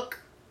book,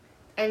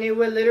 and it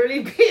would literally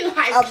be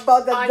like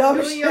About the a dumb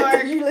New shit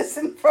that you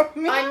listen from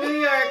me. a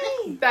New York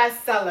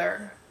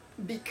bestseller,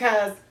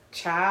 because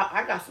child,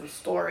 I got some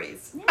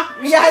stories.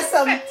 You got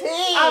some Of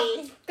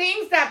tea.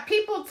 things that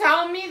people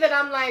tell me that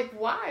I'm like,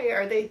 why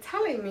are they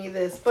telling me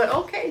this? But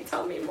okay,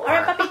 tell me more. All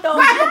right, papito.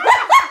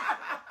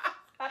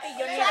 Papi,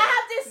 yo So I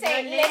have to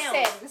say, Your nails.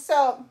 listen.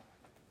 So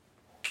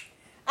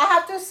I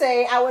have to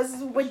say, I was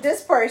with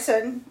this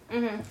person,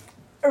 Mm-hmm.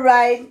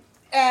 right?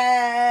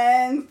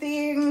 And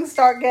things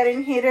start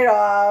getting heated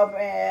up,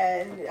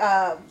 and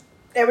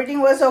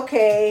everything was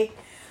okay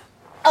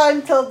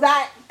until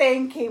that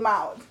thing came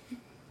out.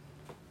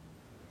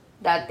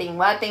 That thing,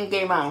 what thing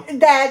came out?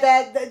 That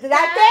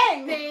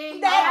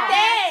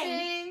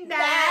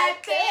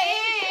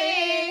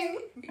thing.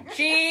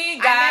 She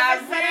I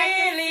got never said I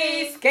could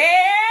really sing.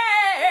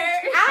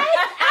 scared.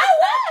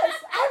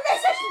 I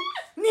messaged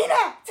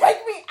Nina,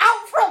 take me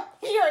out from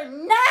here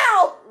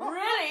now.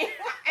 Really?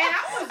 And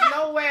I was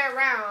nowhere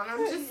around.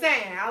 I'm just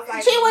saying. I was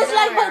like, She was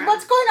like, nowhere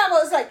what's going on?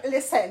 I was like,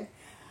 listen,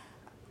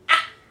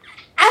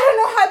 I don't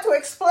know how to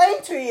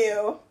explain to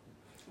you,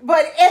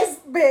 but it's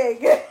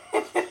big.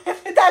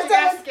 I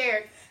got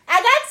scared. I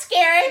got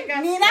scared. She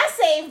got Nina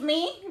saved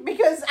me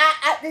because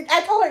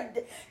I told her,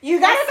 you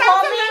That gotta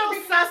call sounds a me.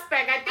 little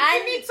suspect. I think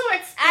you need to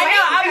explain. I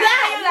know, I'm that.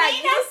 not- like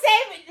Nina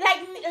saved me,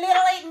 like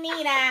literally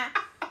Nina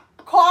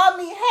called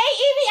me. Hey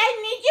Evie, I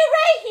need you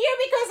right here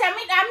because I'm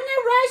in a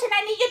rush and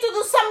I need you to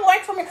do some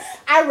work for me.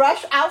 I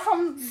rushed out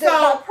from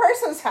the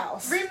person's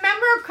house.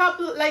 Remember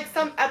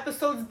some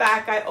episodes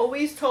back, I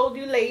always told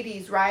you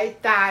ladies,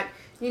 right, that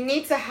you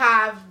need to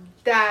have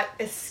that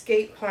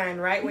escape plan,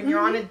 right? When you're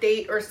on a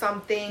date or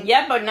something.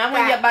 Yeah, but not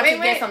when That- you're about wait, to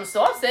wait. get some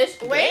sausage.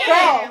 Wait Girl,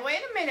 a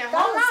minute. that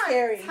Hold was on.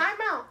 scary. Time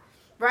out.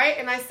 Right?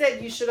 And I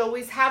said you should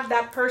always have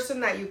that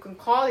person that you can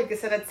call. You can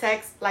send a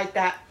text like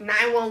that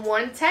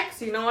 911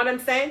 text. You know what I'm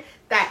saying?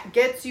 That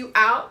gets you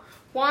out.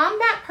 Well, I'm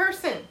that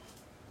person.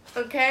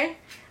 Okay?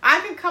 I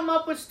can come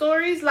up with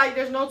stories like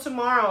there's no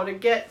tomorrow to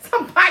get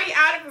somebody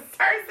out of a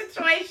certain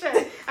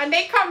situation. And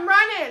they come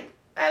running.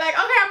 They're like,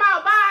 okay, I'm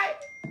out. Bye.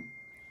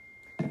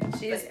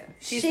 She's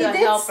She the did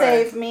helper.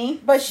 save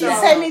me, but she So-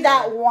 sent me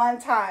that one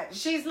time.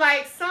 She's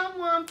like,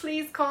 someone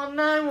please call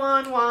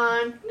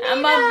 911. I'm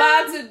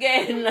about to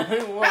get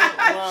 911.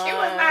 She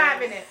was not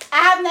having it. I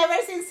have never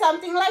seen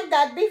something like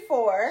that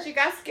before. She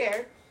got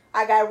scared.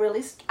 I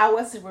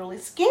was really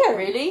scared.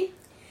 Really?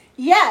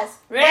 Yes.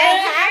 Really?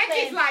 That And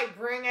she's happened. like,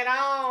 bring it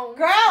on.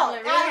 Girl, Really?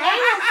 it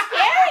was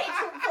scary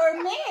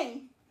for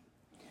me.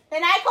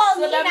 Then I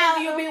called So that means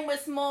Nina. you've been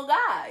with small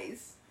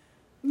guys.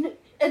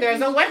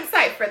 There's a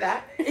website for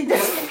that.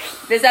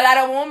 There's a lot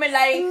of women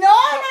like No,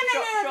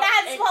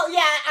 that's well, yeah,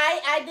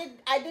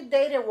 I did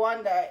date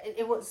one that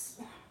it was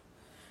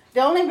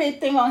the only big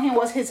thing on him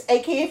was his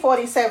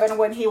AK-47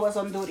 when he was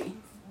on duty.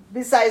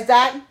 Besides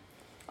that,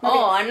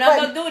 Oh, okay.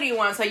 another But duty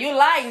one. So you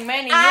like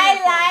men in I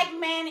uniform. like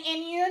men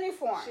in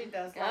uniform. She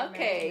does. love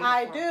Okay.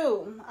 men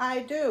in I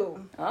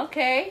uniform. do.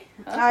 Okay.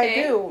 I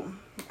do.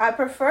 I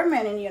prefer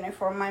men in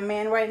uniform. My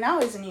man right now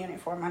is in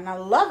uniform, and I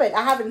love it.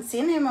 I haven't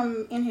seen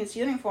him in his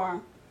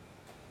uniform.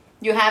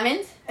 You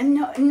haven't?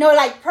 No,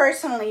 like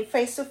personally,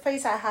 face to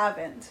face, I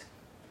haven't.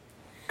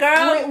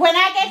 Girl, When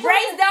I get to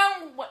raise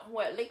down,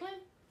 what, Lakeland?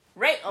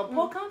 Right,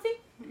 Polk County?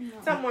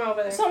 Somewhere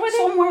over there.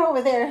 somewhere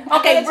over there.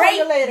 Okay, I'll tell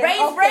you later. raise,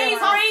 Okay, Polk raise,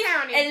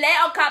 County. and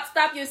let a cop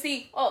stop you.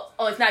 See, oh,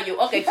 it's not you.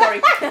 Okay,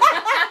 sorry.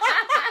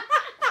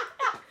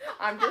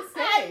 I'm just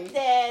saying.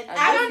 dead.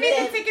 I don't need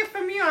dead. a ticket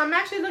from you. I'm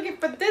actually looking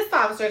for this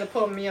officer to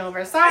pull me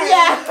over. Sorry. Yeah.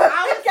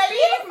 I was Can you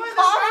speeding for the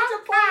call him wrong to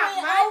pull cop.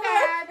 me My over?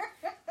 bad.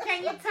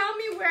 Can you tell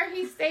me where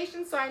he's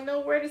stationed so I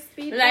know where to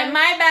speed? Like, from?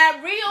 my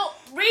bad. Redo.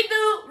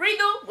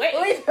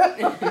 Wait.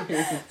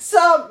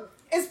 So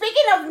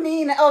speaking of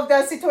Nina, of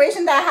the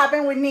situation that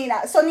happened with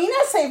Nina, so Nina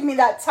saved me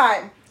that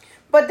time.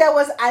 But there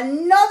was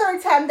another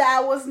time that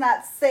I was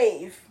not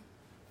safe.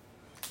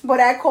 But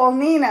I called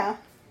Nina,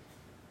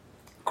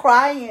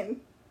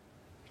 crying,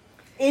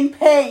 in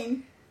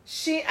pain.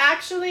 She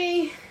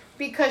actually,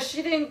 because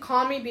she didn't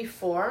call me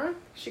before,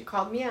 she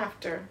called me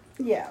after.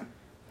 Yeah.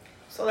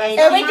 So that's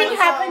Everything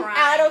happened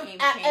crying in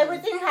pain.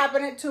 everything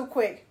happened too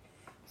quick.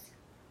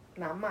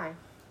 not mine.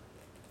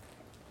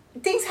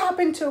 Things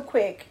happened too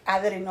quick.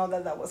 I didn't know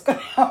that was gonna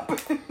happen.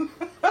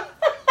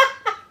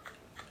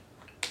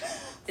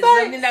 It's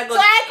something that goes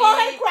so I called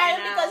her in crying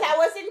and because out, I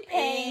was in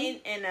pain.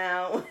 in and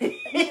out.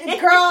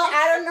 Girl,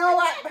 I don't know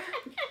what.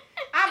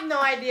 I have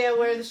no idea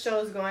where the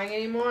show's going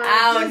anymore.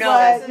 I don't Just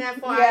know.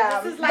 listen, FYI.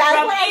 Yeah. This is like That's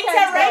From what I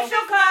can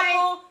interracial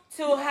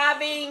couple to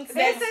having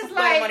sex This is with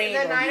like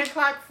marido. the 9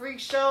 o'clock freak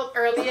show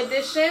early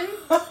edition,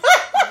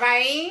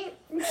 right?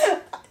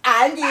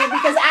 Angie,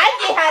 because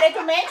Angie had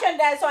to mention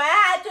that, so I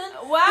had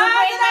to Why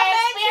bring did my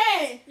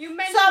I experience. You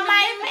mentioned So the my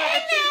name of it,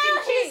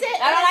 man, she said,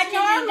 I don't like it's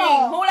ching ching normal.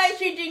 ching. Who likes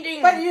ching ching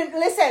ching? But you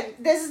listen,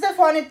 this is the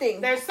funny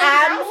thing. There's some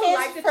I'm girls who his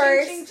like the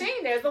first, ching ching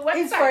ching. There's the website.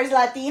 his first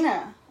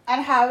Latina,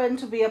 and having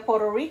to be a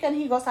Puerto Rican.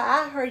 He goes,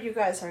 I heard you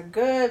guys are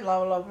good,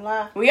 blah blah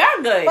blah. We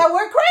are good. But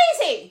we're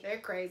crazy. They're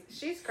crazy.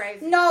 She's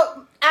crazy.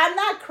 No, I'm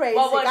not crazy.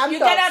 Well, I'm you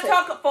cannot toxic.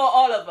 talk for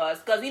all of us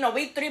because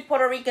we 3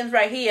 Puerto Ricans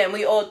right here and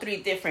we all 3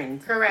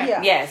 different. Correct.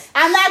 Yeah. Yes,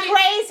 I'm not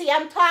crazy.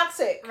 I'm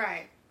toxic.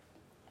 Right.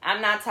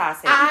 I'm not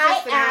toxic. I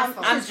just an am.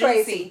 asshole. I'm she's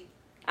juicy. crazy.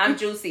 I'm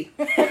juicy.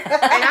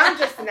 And I'm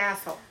just an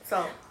asshole.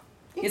 So,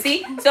 You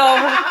see? So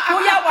who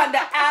y'all want,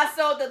 the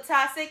asshole, the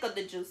toxic, or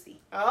the juicy?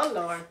 oh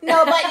Lord.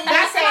 No, but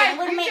That's listen, like,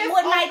 with we me, just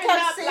with my opened up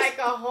toxic. like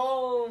a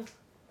whole.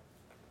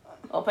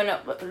 Open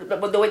up.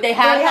 But the way they Do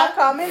we have have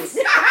comments?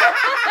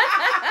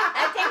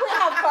 I think we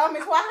have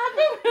comments. What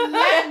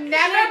happened?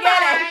 Never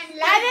mind.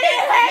 I didn't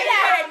hear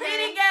that.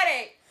 Didn't get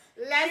it.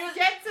 Let's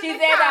get to She the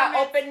said I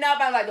comments. opened up.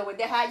 I'm like, the way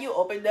they had you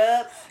opened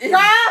up.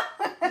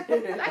 Let's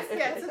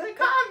get to the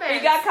comments. We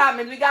got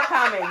comments. We got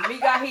comments. We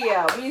got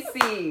here. Let me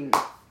see.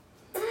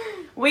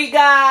 We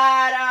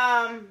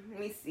got let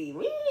me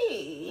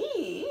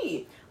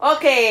see.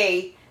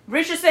 Okay.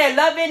 Richard said,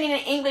 love it in an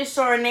English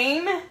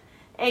surname.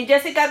 And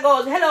Jessica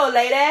goes, hello,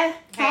 lady.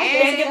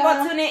 Thank you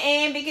for tuning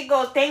in. Vicky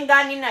goes, thank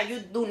God, Nina, you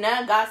do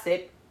not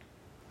gossip.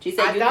 She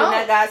said, I you don't. do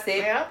not gossip.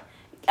 Yep.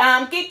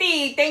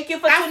 Kitty, thank you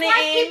for That's tuning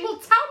why in. people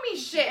tell me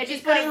shit. And she's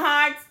because- putting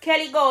hearts.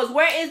 Kelly goes,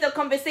 where is the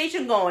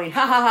conversation going? Ha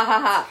ha ha ha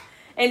ha.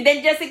 And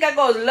then Jessica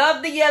goes,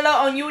 love the yellow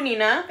on you,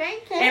 Nina.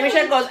 Thank you. And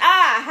Michelle goes,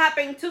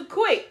 happened too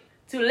quick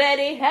to let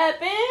it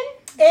happen.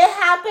 It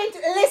happened.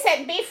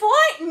 Listen,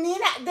 before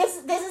Nina, this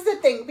is the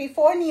thing.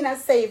 Before Nina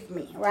saved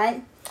me,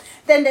 right?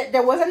 Then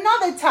there was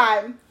another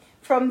time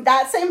from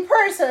that same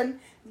person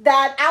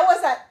that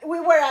we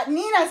were at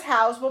Nina's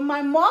house, but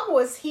my mom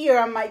was here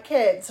and my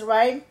kids,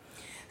 right?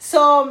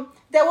 So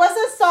there was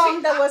a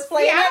song that was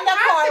playing in the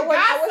car when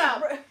I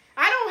was.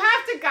 I don't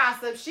have to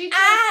gossip. She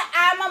just,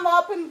 I'm an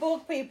open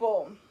book,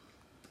 people.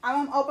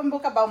 I'm an open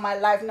book about my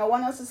life. No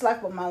one else's life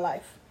but my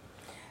life.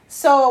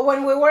 So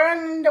when we were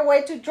on the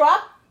way to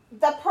drop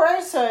the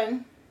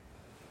person,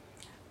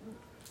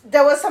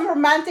 there was some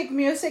romantic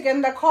music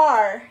in the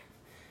car.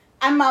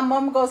 And my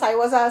mom goes, I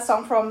was a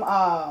song from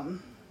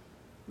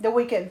The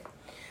Weeknd.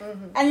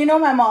 Mm-hmm. And you know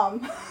my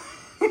mom.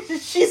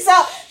 she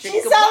saw the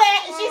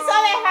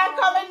hand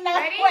coming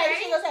that way.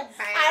 She goes,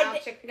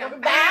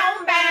 bound.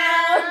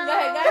 Go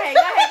ahead.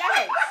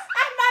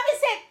 And mommy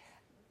said,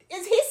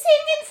 is he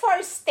singing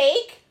for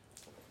steak?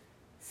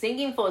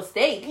 Singing for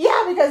steak.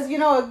 Yeah, because,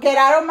 get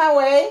out of my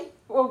way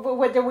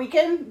with The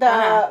Weeknd.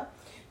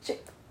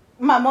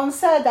 My mom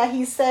said that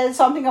he said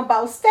something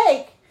about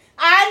steak.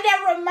 And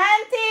the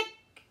romantic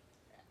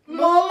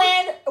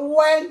moment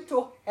went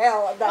to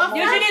hell at that moment.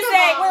 You should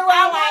say,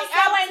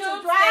 I went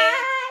to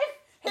drive.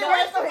 He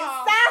went to his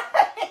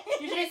side.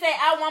 You should say,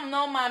 I want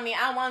no mommy.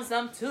 I want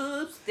some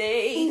tube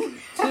steak.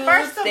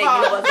 First of steak.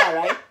 all- You know what's that,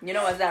 right? You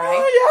know what's that, right?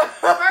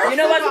 Oh, yeah. You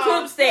know what's a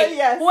tube steak?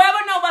 Yes. Whoever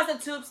knows what's a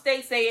tube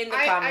steak, say in the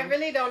I comments.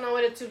 really don't know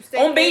what a tube steak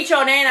Un is.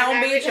 bicho, nena, un And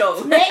I really-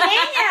 bicho.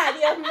 Niña,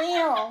 Dios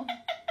mío.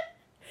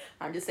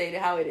 I'm just saying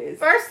it how it is.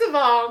 First of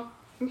all,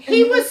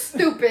 he was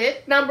stupid,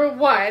 number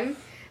one,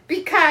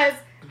 because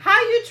how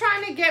you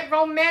trying to get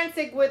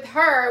romantic with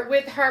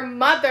her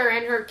mother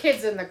and her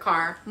kids in the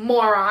car?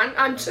 Moron.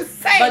 I'm just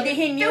saying. But did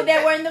he knew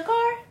they were in the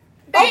car?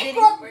 They, did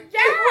yeah. We live.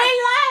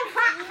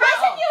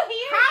 Hasn't you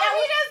hear How that?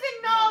 he doesn't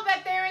know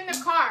that they're in the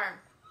car?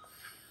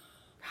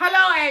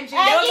 Hello, Angie.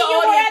 Angie, you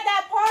were audience. at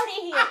that party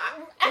here.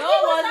 No,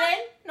 it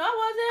wasn't. No, it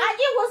wasn't.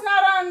 Angie was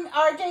not on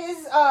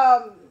RJ's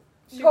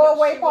She go wa-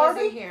 away she party.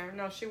 wasn't here.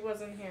 No, she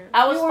wasn't here.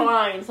 I was You were-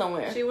 flying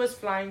somewhere. She was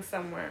flying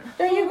somewhere.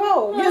 There you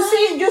go. You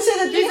see the She's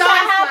things always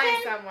that flying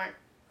happen. somewhere.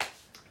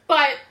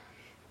 But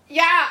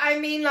yeah, I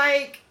mean,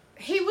 like,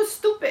 he was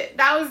stupid.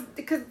 That was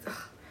because.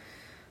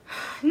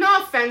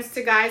 No offense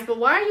to guys, but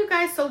why are you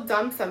guys so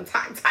dumb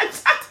sometimes? I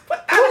just have to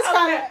put that Who's out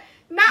kinda- there.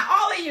 Not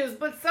all of you,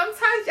 but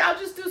sometimes y'all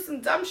just do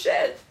some dumb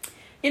shit.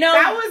 You know,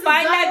 That was a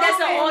find dumb out there's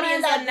an moment.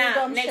 audience That or do not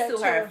dumb next shit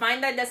to her. too.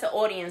 Find out there's an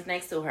audience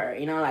next to her.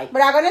 You know, like.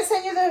 But I'm gonna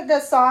send you the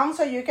song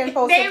so you can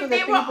post it to the They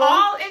people. were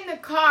all in the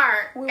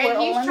car, We were and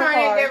all he's in the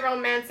trying car. to get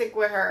romantic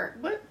with her.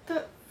 What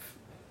the?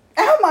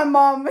 And my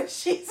mom,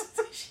 she's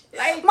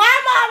Like-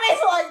 my mom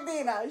is like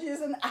Dina. She's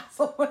an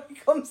asshole when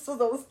it comes to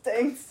those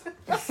things.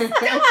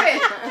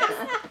 Stupid.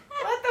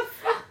 What the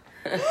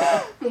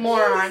fuck?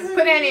 Moron.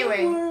 But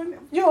anyway,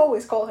 You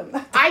always call him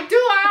that. I do.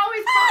 I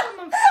always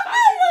call him a fucking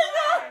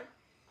Oh moron.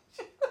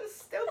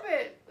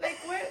 Stupid. Like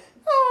what?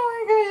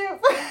 Oh my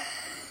god.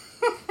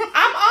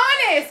 I'm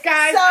honest,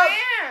 guys. So, I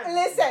am.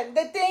 listen,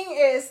 the thing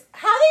is,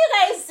 how do you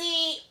guys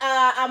see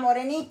a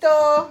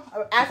Morenito,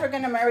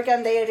 African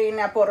American dating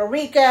a Puerto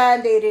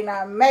Rican, dating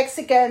a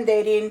Mexican,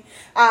 dating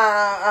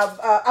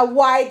a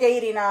white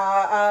dating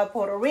a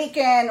Puerto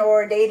Rican,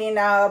 or dating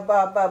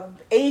a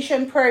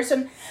Asian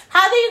person?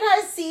 How do you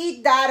guys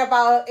see that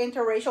about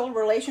interracial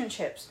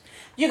relationships?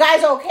 You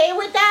guys okay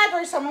with that,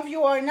 or some of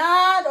you are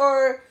not,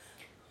 or...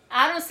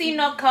 I don't see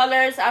no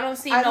colors. I don't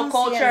see I no don't see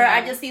culture.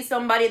 anything. I just see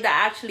somebody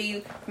that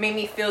actually made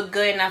me feel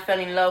good and I fell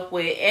in love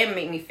with and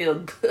make me feel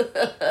good.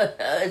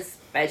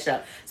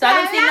 Special. So I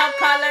don't see no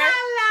color.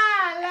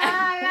 La,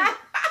 la, la.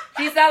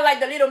 She sounds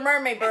like the Little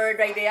Mermaid bird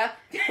right there.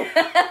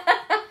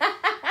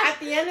 At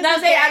the end of No, the I'm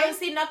saying day, I don't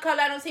see no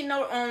color. I don't see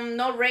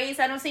no race.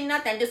 I don't see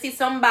nothing. I just see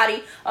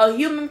somebody, a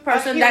human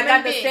person that human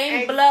got the being.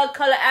 same blood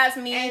color as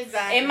me.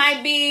 Exactly. It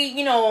might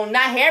be, not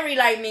hairy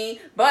like me,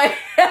 but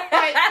But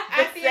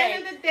at the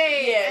end of the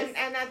day, Yes.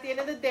 and at the end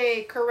of the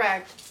day,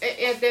 correct.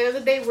 At the end of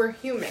the day, we're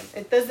human.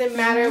 It doesn't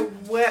matter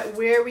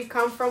where we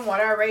come from, what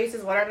our race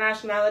is, what our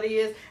nationality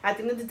is. At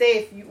the end of the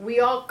day, if we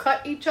all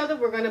cut each other,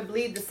 we're gonna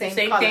bleed the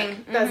same color.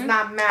 thing. Does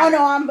not matter. Oh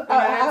no, You know what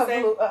I'm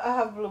saying? I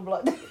have blue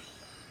blood.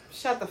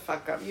 Shut the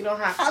fuck up. You don't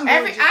have I'm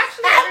every bougie.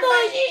 actually I'm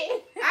everybody,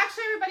 bougie.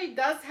 actually everybody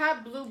does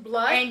have blue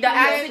blood. And the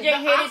oxygen hit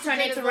it, oxygen turn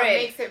it is to what red.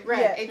 makes it red.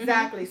 Yeah.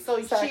 Exactly. So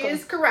Exactly. she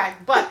is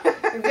correct. But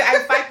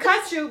if I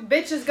cut you,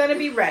 bitch is gonna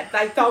be red.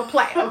 Like don't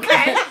play,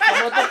 okay?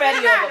 Como tu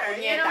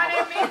periodo, You know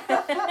what puñeta.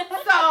 I mean?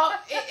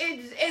 So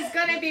it's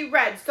gonna be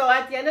red. So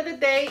at the end of the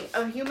day,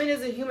 a human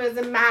is a human. It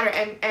doesn't matter.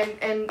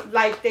 And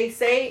like they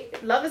say,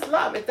 love is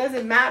love. It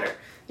doesn't matter.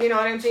 You know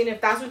what I'm saying?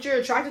 If that's what you're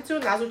attracted to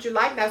and that's what you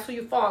like, that's who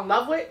you fall in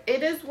love with,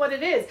 it is what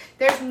it is.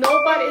 It's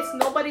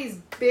nobody's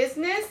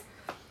business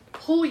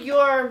who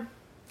you're,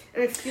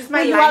 and excuse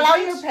my Will you allow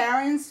language. your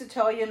parents to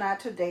tell you not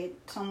to date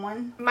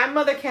someone? My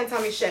mother can't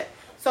tell me shit.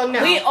 So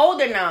no. We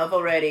old enough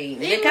already.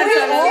 They Even can't when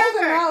tell I was us-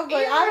 old enough, but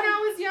even I when don't-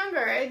 I was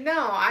younger, no,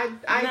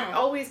 I No.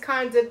 always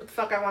kind of did what the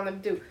fuck I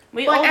wanted to do.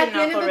 We but old at the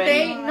end enough of the already.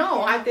 day,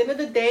 no. At the end of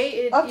the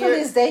day, Up to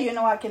this day,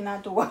 I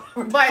cannot do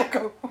whatever the But- fuck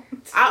I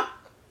want.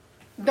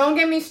 Don't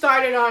get me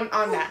started on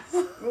that.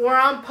 We're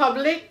on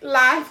public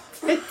live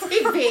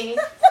TV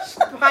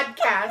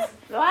podcast.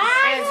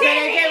 And it's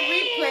gonna get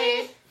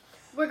replayed.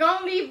 We're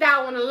gonna leave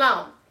that one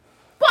alone.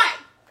 But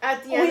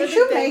at the end We of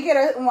should the day, make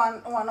it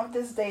one of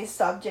this days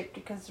subject,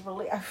 because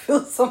really I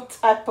feel some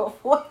type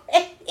of way.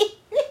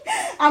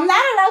 I'm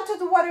not allowed to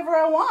do whatever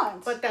I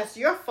want. but that's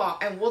your fault,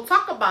 and we'll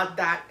talk about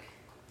that.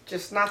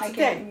 Just not I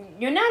today.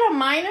 You're not a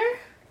minor?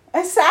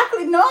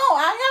 Exactly. No,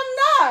 I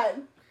am not.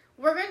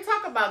 We're gonna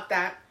talk about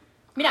that.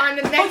 Mira, On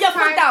the put next your foot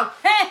time- down.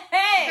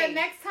 Hey. The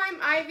next time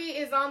Ivy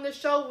is on the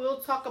show, we'll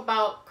talk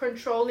about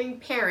controlling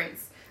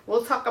parents.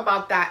 We'll talk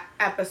about that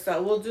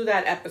episode. We'll do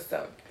that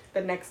episode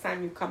the next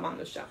time you come on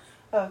the show.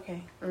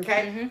 Okay.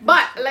 Okay? Mm-hmm.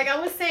 But like I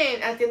was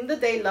saying, at the end of the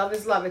day, love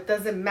is love. It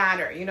doesn't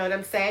matter. You know what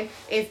I'm saying?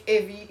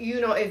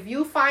 If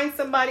you find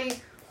somebody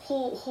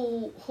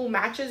who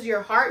matches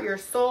your heart, your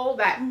soul,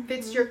 that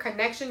fits your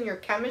connection, your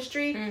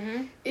chemistry,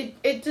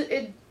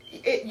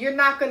 you're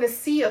not gonna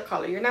see a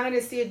color. You're not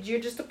gonna see it. You're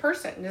just a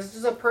person. This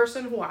is a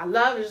person who I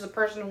love. This is a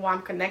person who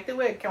I'm connected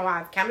with, who I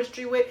have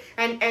chemistry with,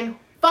 and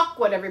fuck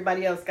what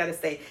everybody else gotta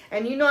say.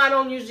 And I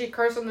don't usually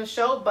curse on the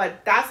show,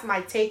 but that's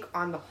my take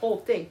on the whole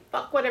thing.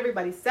 Fuck what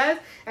everybody says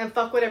and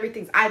fuck what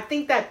everything. I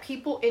think that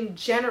people in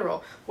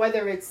general,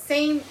 whether it's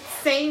same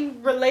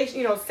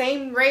relation,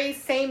 same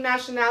race, same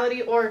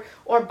nationality, or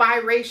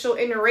biracial,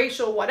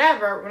 interracial,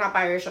 whatever. Well, not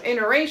biracial,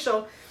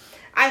 interracial.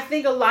 I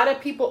think a lot of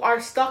people are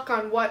stuck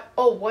on what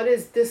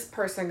is this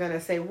person going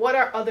to say? What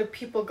are other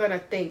people going to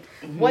think?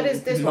 What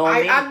is this? No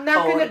I'm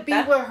not going to be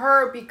importa. with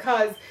her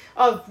because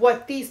of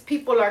what these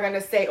people are going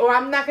to say. Or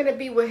I'm not going to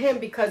be with him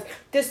because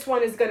this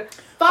one is going to...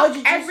 Fuck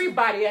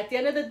everybody at the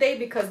end of the day,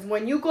 because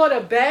when you go to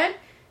bed,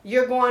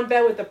 you're going to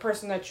bed with the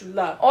person that you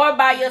love. Or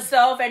by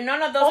yourself, and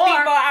none of those Or- people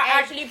are and-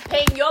 actually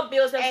paying your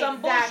bills or some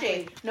Exactly.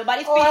 bullshit.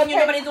 Nobody's Or feeding you, pay-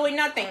 nobody's doing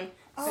nothing.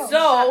 Oh.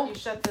 So, You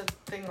shut the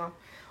thing off.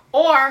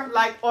 Or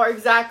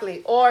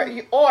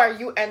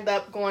you end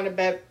up going to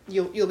bed,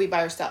 you'll be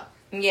by yourself.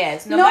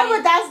 yes, No,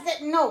 nobody...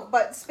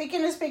 but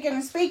speaking,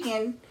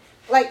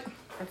 like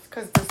That's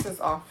because this is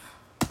off.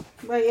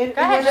 it Go ahead,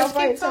 went just off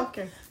by keep itself.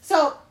 talking.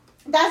 So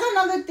that's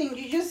another thing.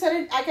 You just said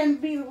it. I can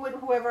be with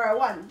whoever I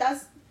want.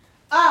 That's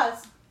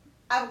us,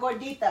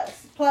 gorditas,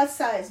 plus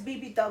size,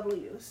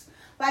 BBWs.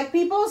 Like,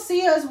 people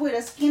see us with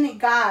a skinny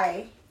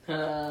guy,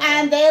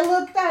 and they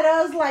looked at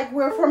us like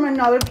we're from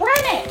another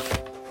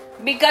planet.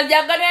 Because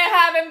you're gonna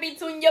have in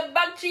between your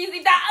butt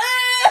cheesy that.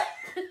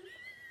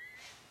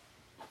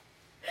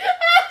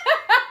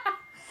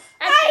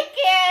 I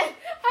can't.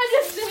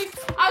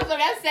 I'm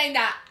sorry, I'm saying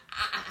that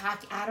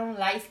I don't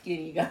like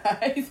skinny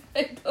guys.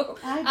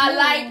 I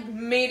like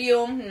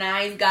medium,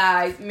 nice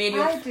guys.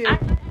 Medium. I do. I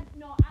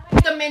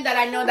like the men that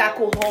I know that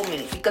could hold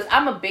me because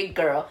I'm a big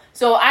girl.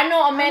 So I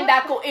know a man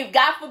that could, if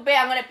God forbid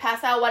I'm gonna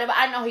pass out, whatever,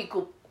 I know he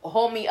could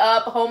hold me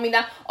up, hold me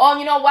down. Oh,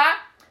 you know what?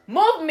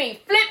 Move me,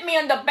 flip me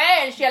on the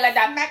bed and shit like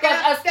that.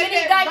 Because a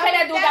skinny guy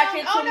cannot do that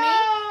shit to me.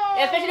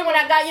 Especially when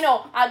I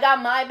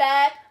got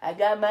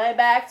my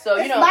back. So,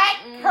 you know. Smack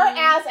her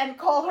ass and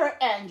call her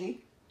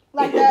Angie.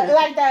 Like the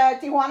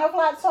Tijuana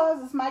flat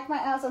sauce, smack my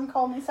ass and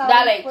call me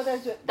Sally.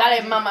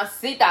 Dale,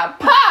 mamacita,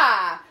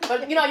 pa!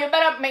 But, you know, you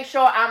better make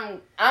sure I'm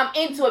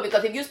into it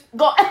because if you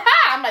go,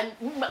 I'm like,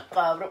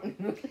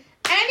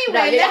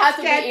 anyway,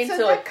 let's get to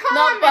the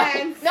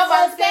comments. No, but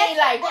I'm saying,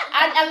 like,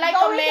 I like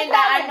a man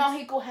that I know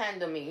he could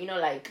handle me. You know,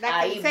 like,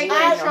 I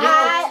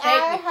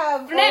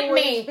have flip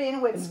me,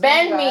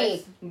 bend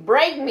me,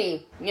 break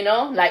me. You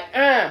know, like,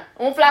 un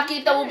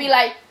flaquito will be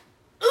like,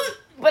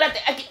 but I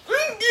can,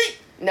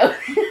 no.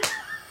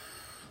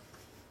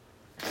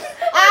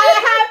 I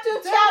have to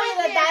tell you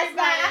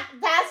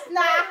that's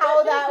not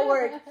how that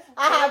works.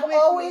 I have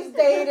always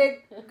dated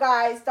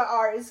guys that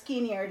are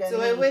skinnier than me.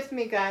 Do it with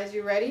me, guys.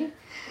 You ready?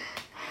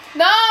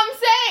 No, I'm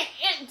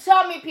saying,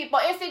 tell me, people,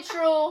 is it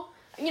true?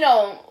 You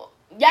know,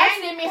 y'all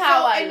see me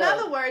how I in look.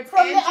 other words,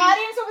 from the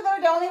audience over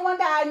there, the only one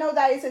that I know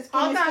that is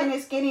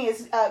skinny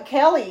is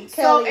Kelly.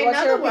 So Kelly,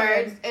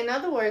 in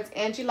other words,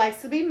 Angie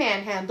likes to be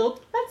manhandled.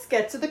 Let's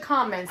get to the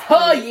comments.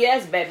 Oh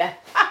yes, baby.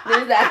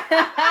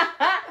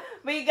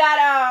 we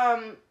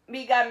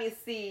got me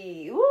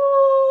see. Woo.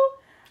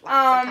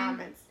 Lots of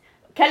comments.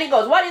 Kelly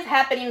goes, what is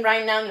happening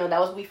right now? You know, that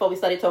was before we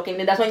started talking.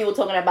 That's when you were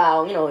talking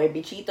about, you know, el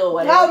bichito or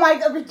whatever. Oh my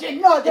God,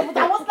 no,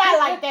 that was not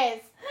like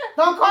this.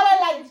 Don't call it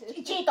like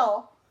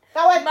Chito.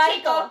 That was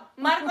Chico.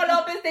 Marco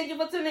Lopez, thank you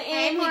for tuning in.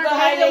 Hey, He Marco. goes,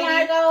 hi,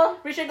 lady. Marco.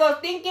 Richard goes,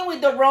 thinking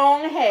with the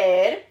wrong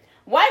head.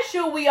 Why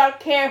should we all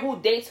care who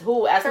dates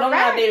who as long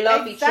as they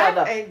love each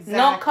other? Exactly.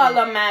 No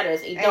color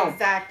matters. It don't.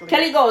 Exactly.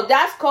 Kelly goes,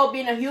 that's called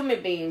being a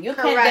human being. You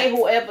can date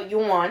whoever you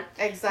want.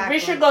 Exactly.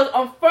 Richard goes,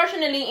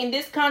 unfortunately, in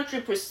this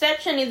country,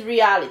 perception is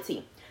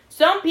reality.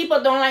 Some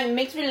people don't like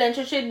mixed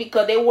relationships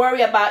because they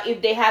worry about if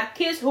they have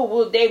kids, who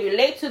will they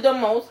relate to the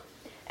most,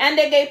 and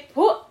they get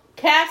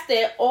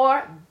casted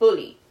or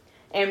bullied.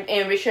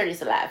 And Richard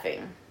is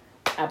laughing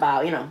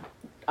about, you know,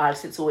 our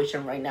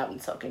situation right now we're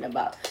talking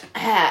about.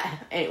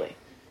 Anyway.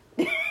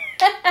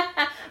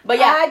 But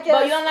yeah,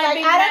 but you don't like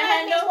being I don't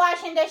know if manhandled? he's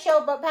watching the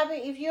show, but Papi,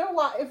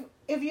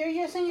 if you're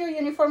using your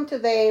uniform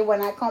today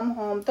when I come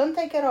home, don't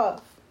take it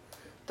off.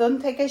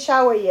 Don't take a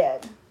shower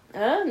yet. No.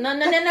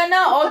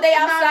 All day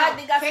outside,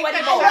 they got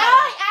sweaty balls.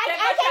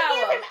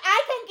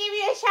 I can give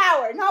you a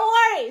shower. No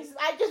worries.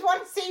 I just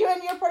want to see you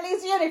in your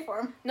police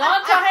uniform.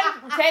 No, tell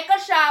him, take a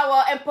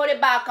shower and put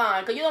it back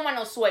on, because you don't want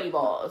no sweaty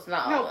balls.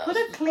 No, put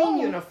a clean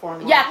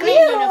uniform on. Yeah, clean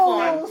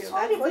uniform.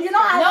 You know,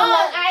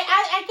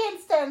 I can't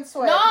stand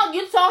sweat. No,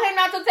 you told him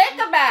not to take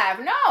a bath.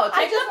 No,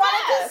 I just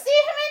wanted to see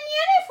him in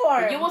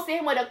uniform. You will see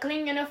him with a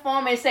clean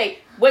uniform and say,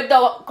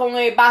 con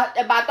el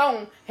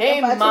batón,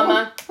 hey,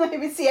 mama.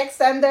 Maybe see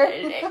extender.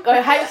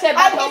 How you say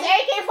batón? And his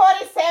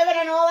AK-47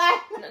 and all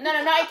that. No,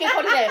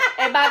 AK-47.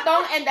 El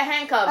batón and the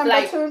handcuffs. And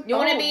like, you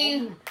want to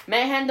be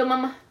manhandle,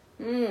 mama?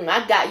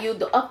 I got you,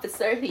 the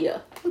officer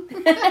here.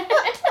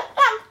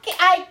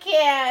 I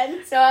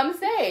can't. So I'm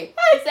saying.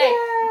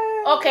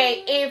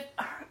 Okay, if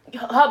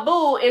her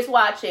boo is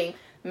watching,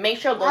 make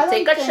sure go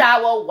take a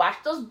shower, wash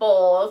those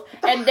balls,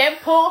 and then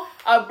pull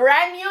a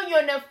brand new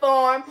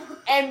uniform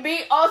and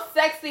be all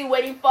sexy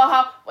waiting for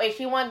her. Wait,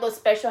 she wants those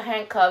special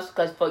handcuffs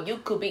because for you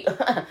could be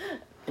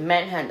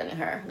manhandling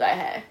her. Go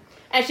ahead.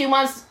 And she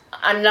wants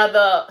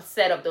another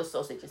set of those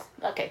sausages.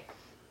 Okay.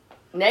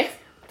 Next.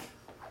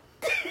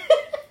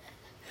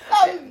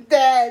 I'm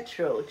dead.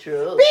 True.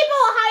 People,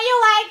 how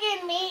you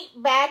liking me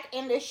back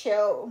in the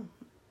show?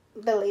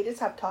 The ladies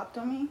have talked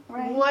to me,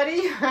 right? What do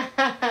you...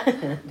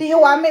 Do you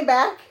want me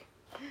back?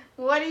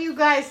 What do you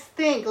guys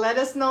think? Let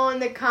us know in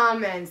the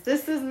comments.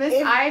 This is Miss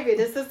Ivy.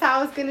 This is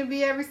how it's going to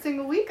be every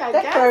single week, I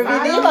guess.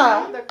 Curvy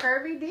diva. The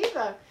curvy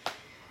diva.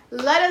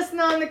 Let us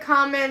know in the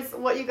comments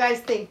what you guys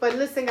think. But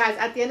listen, guys,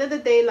 at the end of the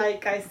day,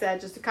 like I said,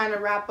 just to kind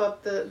of wrap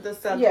up the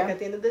subject, at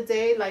the end of the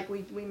day, like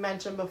we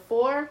mentioned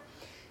before,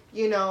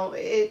 you know,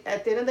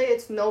 at the end of the day,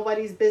 it's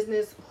nobody's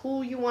business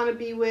who you want to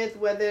be with,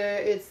 whether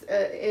it's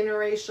an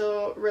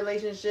interracial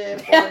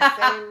relationship or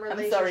same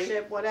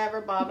relationship,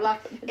 whatever, blah, blah.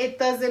 It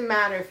doesn't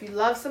matter. If you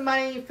love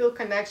somebody and you feel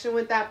connection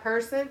with that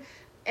person,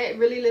 it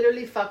really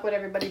literally fuck what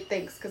everybody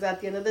thinks. Because at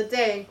the end of the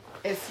day,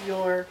 it's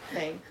your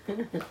thing.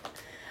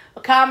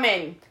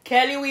 Comment,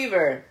 Kelly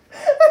Weaver.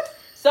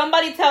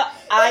 Somebody tell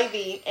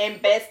Ivy and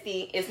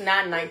Bestie it's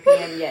not 9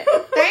 p.m. yet.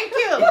 Thank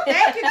you,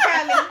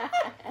 Kelly.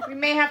 We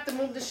may have to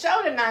move the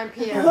show to 9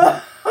 p.m.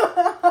 No,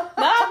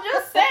 I'm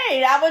just saying.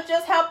 fine. I was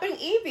just helping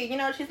Evie. You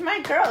know, she's my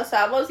girl. So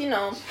I was,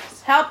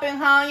 helping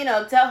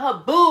her, tell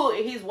her, boo,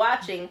 he's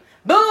watching.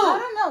 Boo! I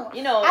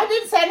don't know. I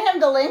did send him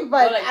the link,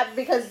 but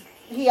because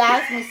he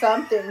asked me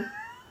something.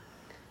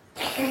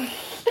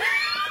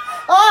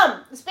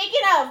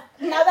 Speaking of,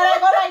 now that I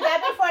go like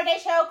that before the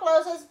show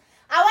closes,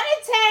 I want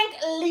to thank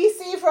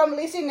Lizzie from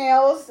Lizzie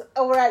Nails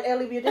over at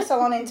Ellie Beauty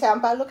Salon in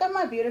Tampa. Look at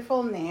my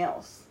beautiful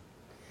nails.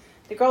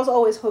 The girls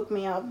always hook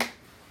me up.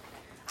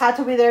 Had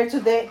to be there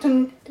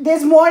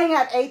this morning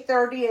at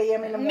 8:30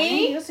 a.m. in the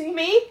morning.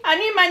 Me? I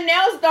need my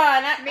nails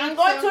done. I'm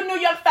going to New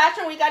York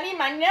Fashion Week. I need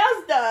my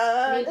nails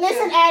done.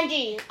 Listen,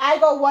 Angie, I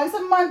go once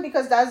a month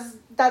because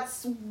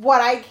that's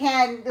what I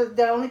can.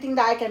 The only thing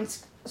that I can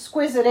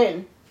squeeze it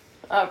in.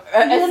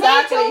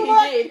 Exactly,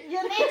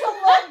 you need to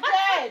look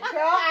good,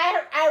 girl.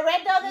 I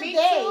read the other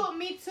day.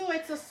 Me too.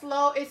 It's a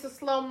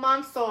slow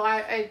month, so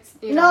my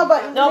feet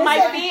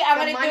I'm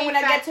gonna do when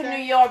I get to New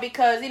York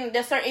because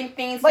there's certain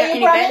things. But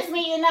you promised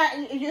me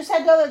you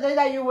said the other day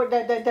that you were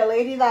the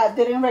lady that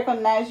didn't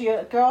recognize you,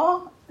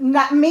 girl.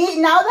 Not me.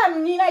 Now that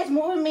Nina is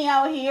moving me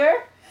out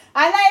here,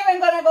 I'm not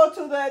even gonna go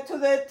to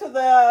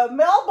the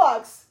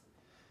mailbox.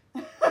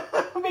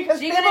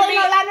 Because people are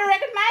not allowed to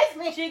recognize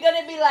me. She's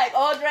gonna be like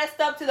all dressed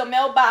up to the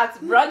mailbox,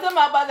 run to the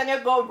mailbox, and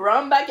then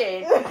run back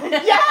in.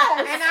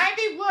 Yes. And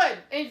Ivy would.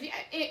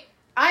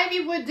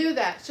 Ivy would do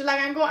that. She's like,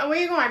 I'm going. Where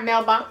you going?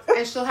 Mailbox,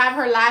 and she'll have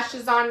her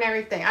lashes on and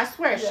everything. I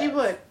swear, she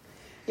would.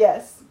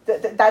 Yes,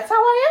 that's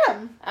how I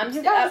am.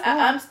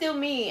 I'm still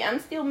me.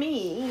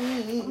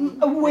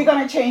 We're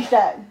gonna change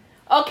that.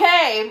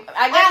 Okay,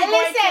 I guess we're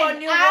going to a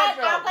new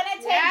wardrobe. I'm gonna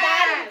take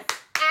that.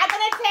 I'm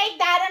gonna take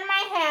that in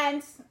my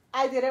hands.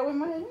 I did it with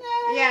my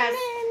Yes.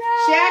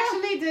 She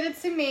actually did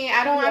it to me.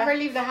 I don't ever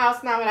leave the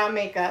house now without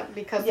makeup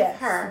because of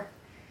her.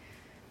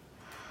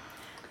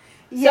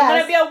 So it's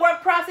going to be a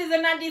work process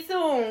in Angie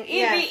soon.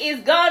 Evie is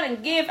going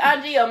to give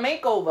Angie a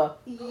makeover.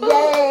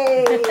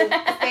 Yay.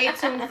 Stay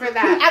tuned for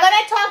that. I'm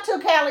going to talk to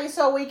Kelly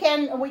so we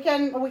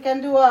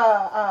can do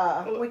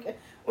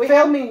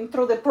filming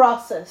through the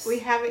process. We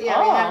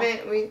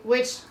haven't,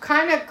 which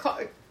kind of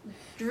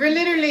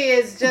literally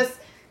is just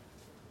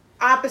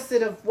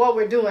opposite of what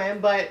we're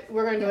doing, but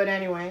we're gonna do it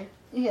anyway.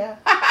 Yeah.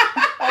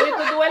 Or we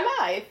could do it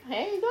live.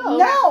 There you go.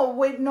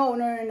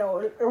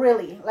 No,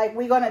 really, like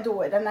we're gonna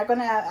do it, and I'm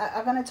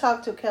gonna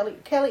talk to Kelly.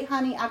 Kelly,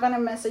 honey, I'm gonna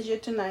message you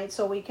tonight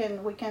so we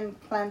can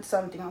plan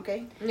something,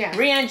 okay? Yeah.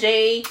 Rian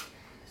J.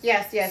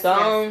 Yes.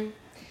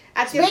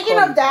 Speaking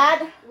of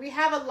that, we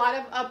have a lot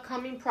of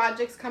upcoming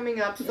projects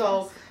coming up,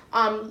 so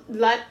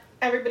let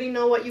everybody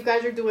know what you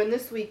guys are doing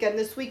this weekend.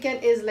 This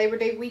weekend is Labor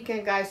Day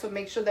weekend, guys, so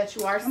make sure that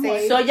you are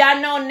safe. So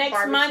y'all know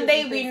next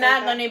Monday we're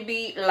not going to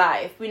be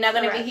live. We're not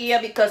going to be here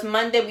because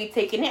Monday we're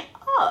taking it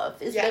off.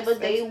 It's Labor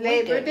Day weekend.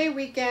 Labor Day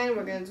weekend.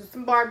 We're going to do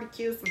some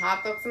barbecue, some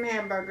hot dogs, some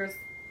hamburgers.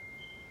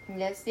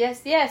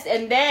 Yes.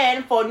 And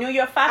then for New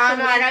York Fashion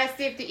Week, I gotta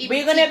see if the EBT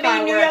we're gonna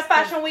be New York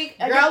Fashion Week.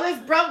 Girl is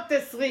broke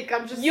this week.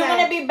 I'm just. You're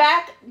gonna be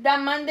back that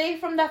Monday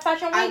from that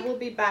Fashion Week. I will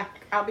be back.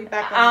 I'll be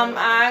back.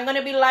 I'm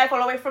gonna be live all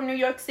the way from New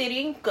York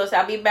City because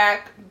I'll be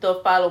back the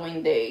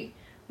following day.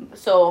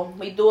 So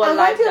we do a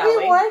live that way. I'm going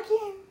to be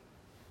working.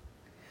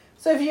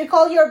 So if you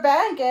call your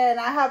bank and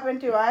I happen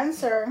to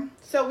answer.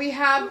 So we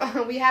have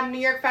New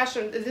York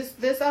Fashion.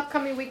 This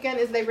upcoming weekend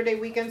is Labor Day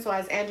weekend. So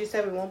as Angie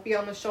said, we won't be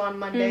on the show on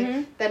Monday.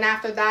 Mm-hmm. Then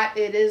after that,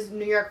 it is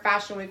New York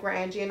Fashion Week where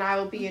Angie and I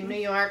will be in New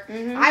York.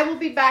 Mm-hmm. I will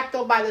be back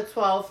though by the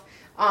 12th.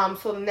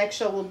 So the next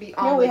show will be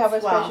on the 12th. Yeah, we have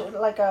a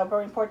special, a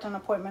very important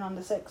appointment on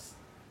the 6th.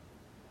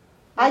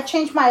 I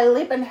changed my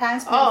lip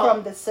enhancement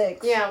from the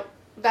 6th. Yeah,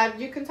 that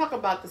you can talk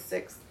about the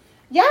 6th.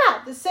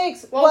 Yeah, the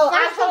 6th. Well,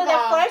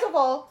 first of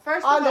all,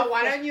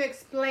 why don't you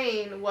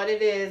explain what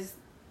it is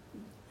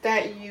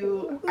that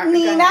you are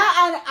Nina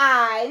and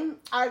I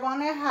are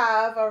going to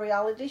have a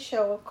reality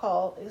show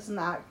called It's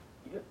Not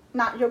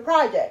Your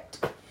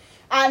Project.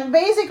 And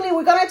basically,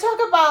 we're going to talk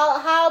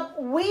about how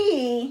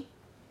we,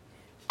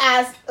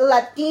 as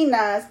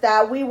Latinas,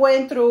 that we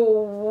went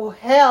through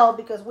hell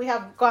because we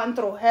have gone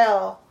through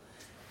hell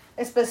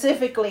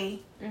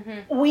specifically.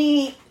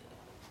 Mm-hmm.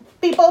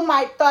 People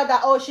might thought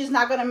that, she's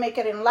not going to make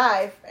it in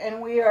life,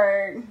 and we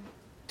are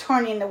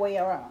turning the way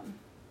around.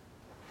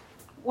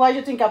 What do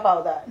you think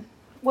about that?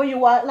 Would you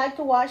like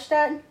to watch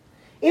that?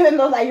 Even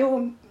though that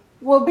you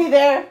will be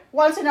there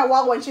once in a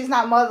while when she's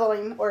not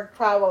modeling or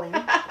traveling.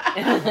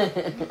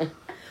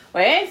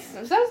 Well,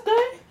 sounds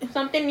good.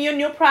 Something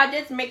new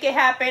projects, make it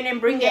happen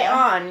and bring it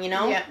on,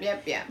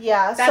 Yep.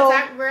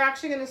 Yeah, we're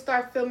actually going to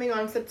start filming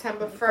on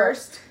September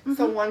 1st. Mm-hmm.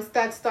 So once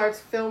that starts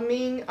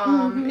filming,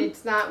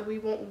 it's not, we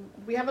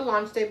have a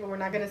launch date, but we're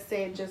not going to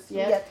say it just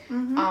yet.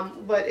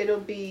 Mm-hmm. But it'll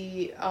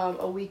be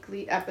a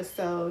weekly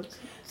episode.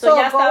 So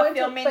y'all start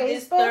filming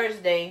this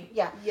Thursday.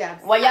 Yeah.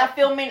 Yes. While y'all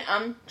filming,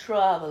 I'm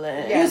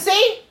traveling. Yes. You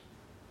see?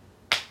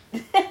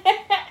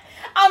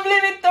 I'm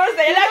leaving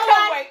Thursday and I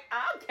can't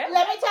wait.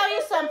 Let me tell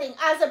you something.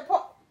 I'm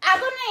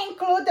going to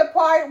include the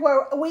part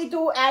where we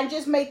do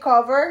Angie's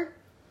makeover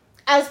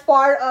as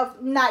part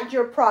of Not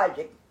Your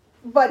Project.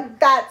 but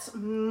that's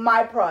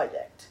my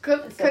project.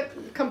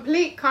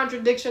 Complete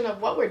contradiction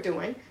of what we're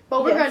doing,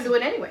 but we're Yes. going to do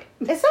it anyway.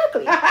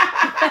 Exactly.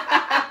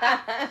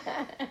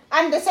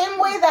 And the same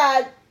way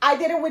that I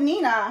did it with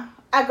Nina,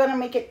 I'm gonna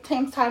make it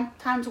 10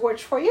 times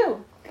worse for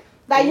you.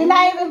 That you're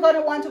not even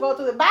gonna want to go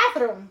to the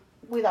bathroom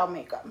without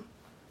makeup.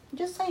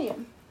 Just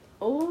saying.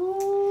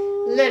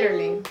 Ooh.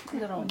 Literally.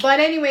 But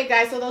anyway,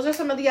 guys, so those are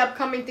some of the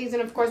upcoming things.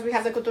 And of course, we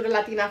have the Cultura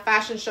Latina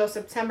Fashion Show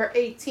September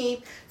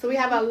 18th. So we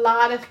have a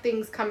lot of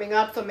things coming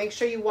up. So make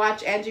sure you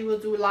watch. Angie will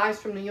do lives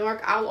from New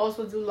York. I'll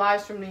also do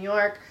lives from New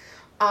York.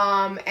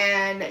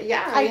 And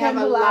yeah, we have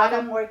a lot of.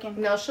 I'm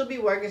working. No, she'll be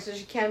working, so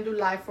she can't do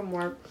live from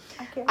work.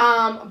 Okay.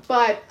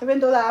 But Even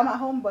though that I'm at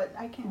home, but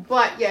I can't.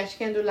 But yeah, she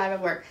can't do live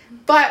at work.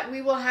 But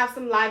we will have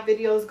some live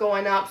videos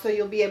going up, so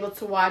you'll be able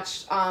to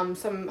watch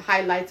some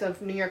highlights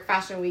of New York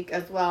Fashion Week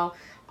as well.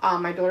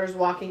 My daughter's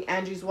walking,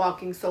 Angie's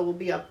walking, so we'll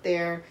be up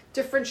there.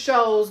 Different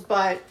shows,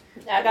 but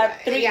I got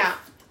 3. Yeah.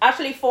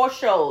 Actually, 4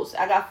 shows.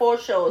 I got 4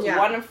 shows. Yeah.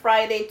 1 on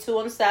Friday, 2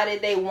 on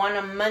Saturday, 1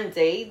 on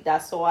Monday.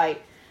 That's why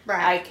I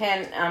right.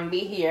 can be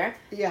here.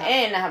 Yeah.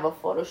 And I have a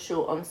photo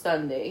shoot on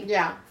Sunday.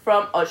 Yeah.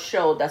 From a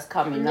show that's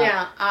coming up.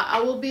 Yeah,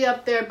 I will be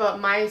up there, but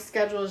my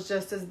schedule is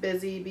just as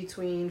busy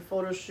between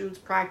photo shoots,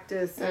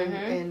 practice,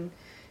 and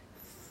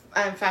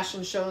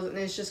fashion shows, and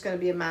it's just going to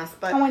be a mess.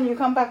 But And when you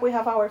come back, we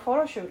have our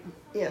photo shoot.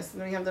 yes,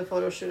 and we have the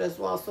photo shoot as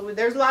well. So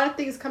there's a lot of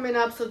things coming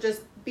up, so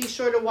just be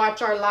sure to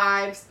watch our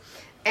lives.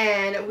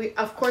 And we,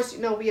 of course,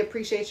 we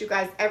appreciate you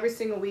guys every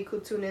single week who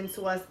tune in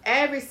to us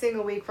every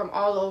single week from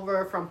all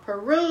over, from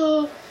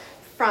Peru,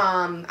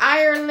 from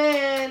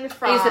Ireland,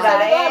 from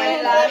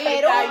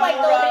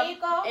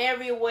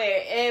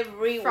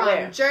everywhere.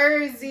 from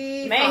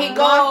Jersey, Mexico.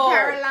 from North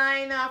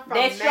Carolina, from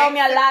They show me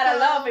a lot of Mexico.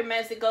 love in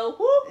Mexico.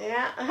 Woo.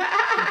 Yeah.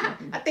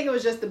 I think it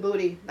was just the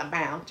booty. The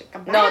bow.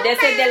 No, they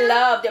said they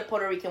love the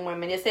Puerto Rican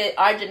women. They said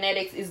our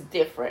genetics is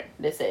different.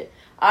 They said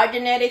our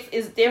genetics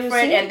is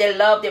different and they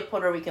love the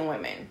Puerto Rican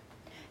women.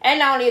 And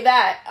not only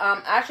that,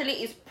 actually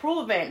it's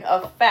proven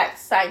a fact,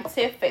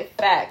 scientific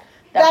fact.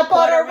 The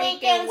Puerto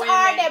Ricans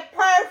are the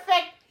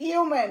perfect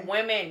human.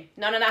 Women.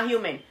 No, not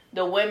human.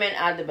 The women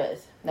are the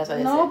best. That's what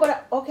they No, said.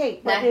 but okay.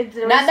 But Nah, there is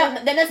they're not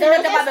saying there is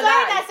nothing a about the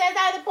story guys. that says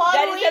that the That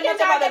Puerto is Ricans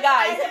nothing about are the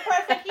guys. the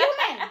perfect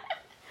human.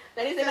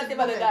 That is nothing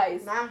about the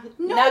guys.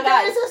 No, Not there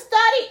guys. is a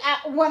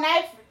study. When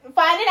I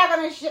find it, I'm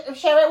going to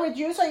share it with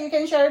you so you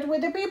can share it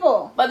with the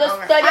people. But the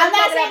Okay. study I'm I'm not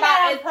talking saying that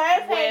I'm about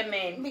is perfect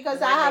women. because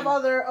Women. I have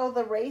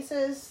other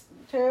races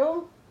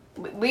too.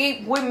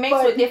 We mix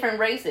But with different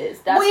races.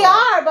 That's we all.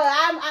 are, but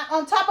I'm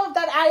on top of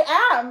that.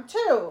 I am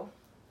too.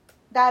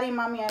 Daddy,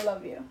 mommy, I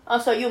love you. Oh,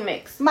 so you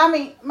mix.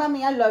 Mommy,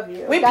 I love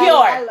you. We Daddy, pure.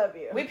 I love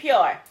you. We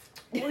pure.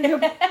 So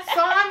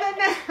on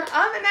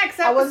the next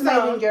episode, I was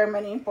made in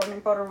Germany, born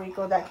in Puerto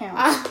Rico. That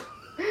counts.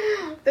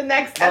 The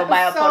next Oh,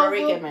 by a Puerto episode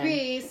Rican will man.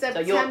 be So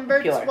you're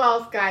September pure.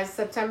 12th, guys.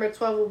 September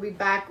 12th, we'll be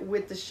back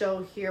with the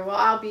show here. Well,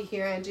 I'll be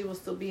here. Angie will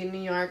still be in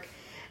New York.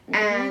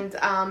 And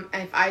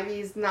if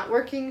Ivy's not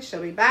working,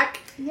 she'll be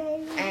back.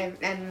 Yay.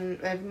 And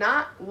if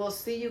not, we'll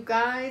see you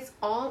guys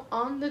all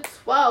on the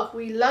 12th.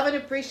 We love and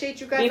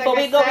appreciate you guys. Before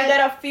like we go, I said, we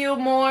got a few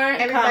more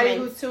everybody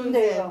comments. who tunes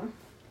There you in. go.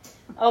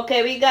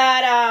 Okay, we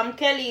got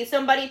Kelly,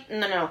 somebody,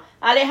 no.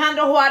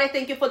 Alejandro Juárez,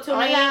 thank you for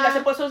tuning in. Hola.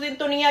 Gracias por su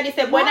sintonía.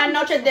 Dice, buenas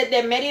noches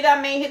desde Mérida,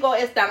 México.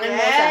 Están Yeah,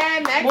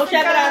 hermosas. Mexico.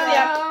 Muchas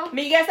gracias.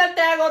 Miguel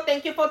Santiago,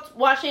 thank you for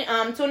watching,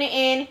 tuning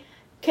in.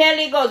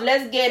 Kelly goes,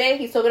 let's get it.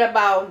 He's talking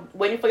about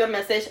waiting for your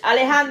message.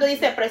 Alejandro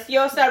dice,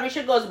 preciosa.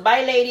 Richard goes,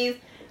 bye, ladies.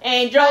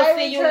 And Joe, Bye,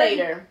 see you Richard.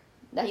 later.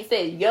 That he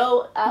said,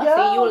 I'll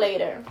see you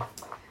later.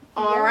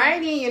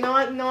 Alrighty, you know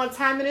what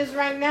time it is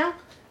right now?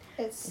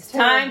 It's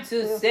Time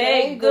to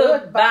say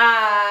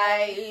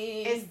goodbye.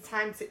 It's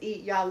time to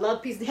eat, y'all.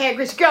 Love, peace, and hair.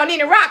 Rich girl,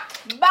 Nina Rock.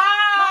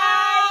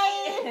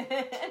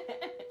 Bye.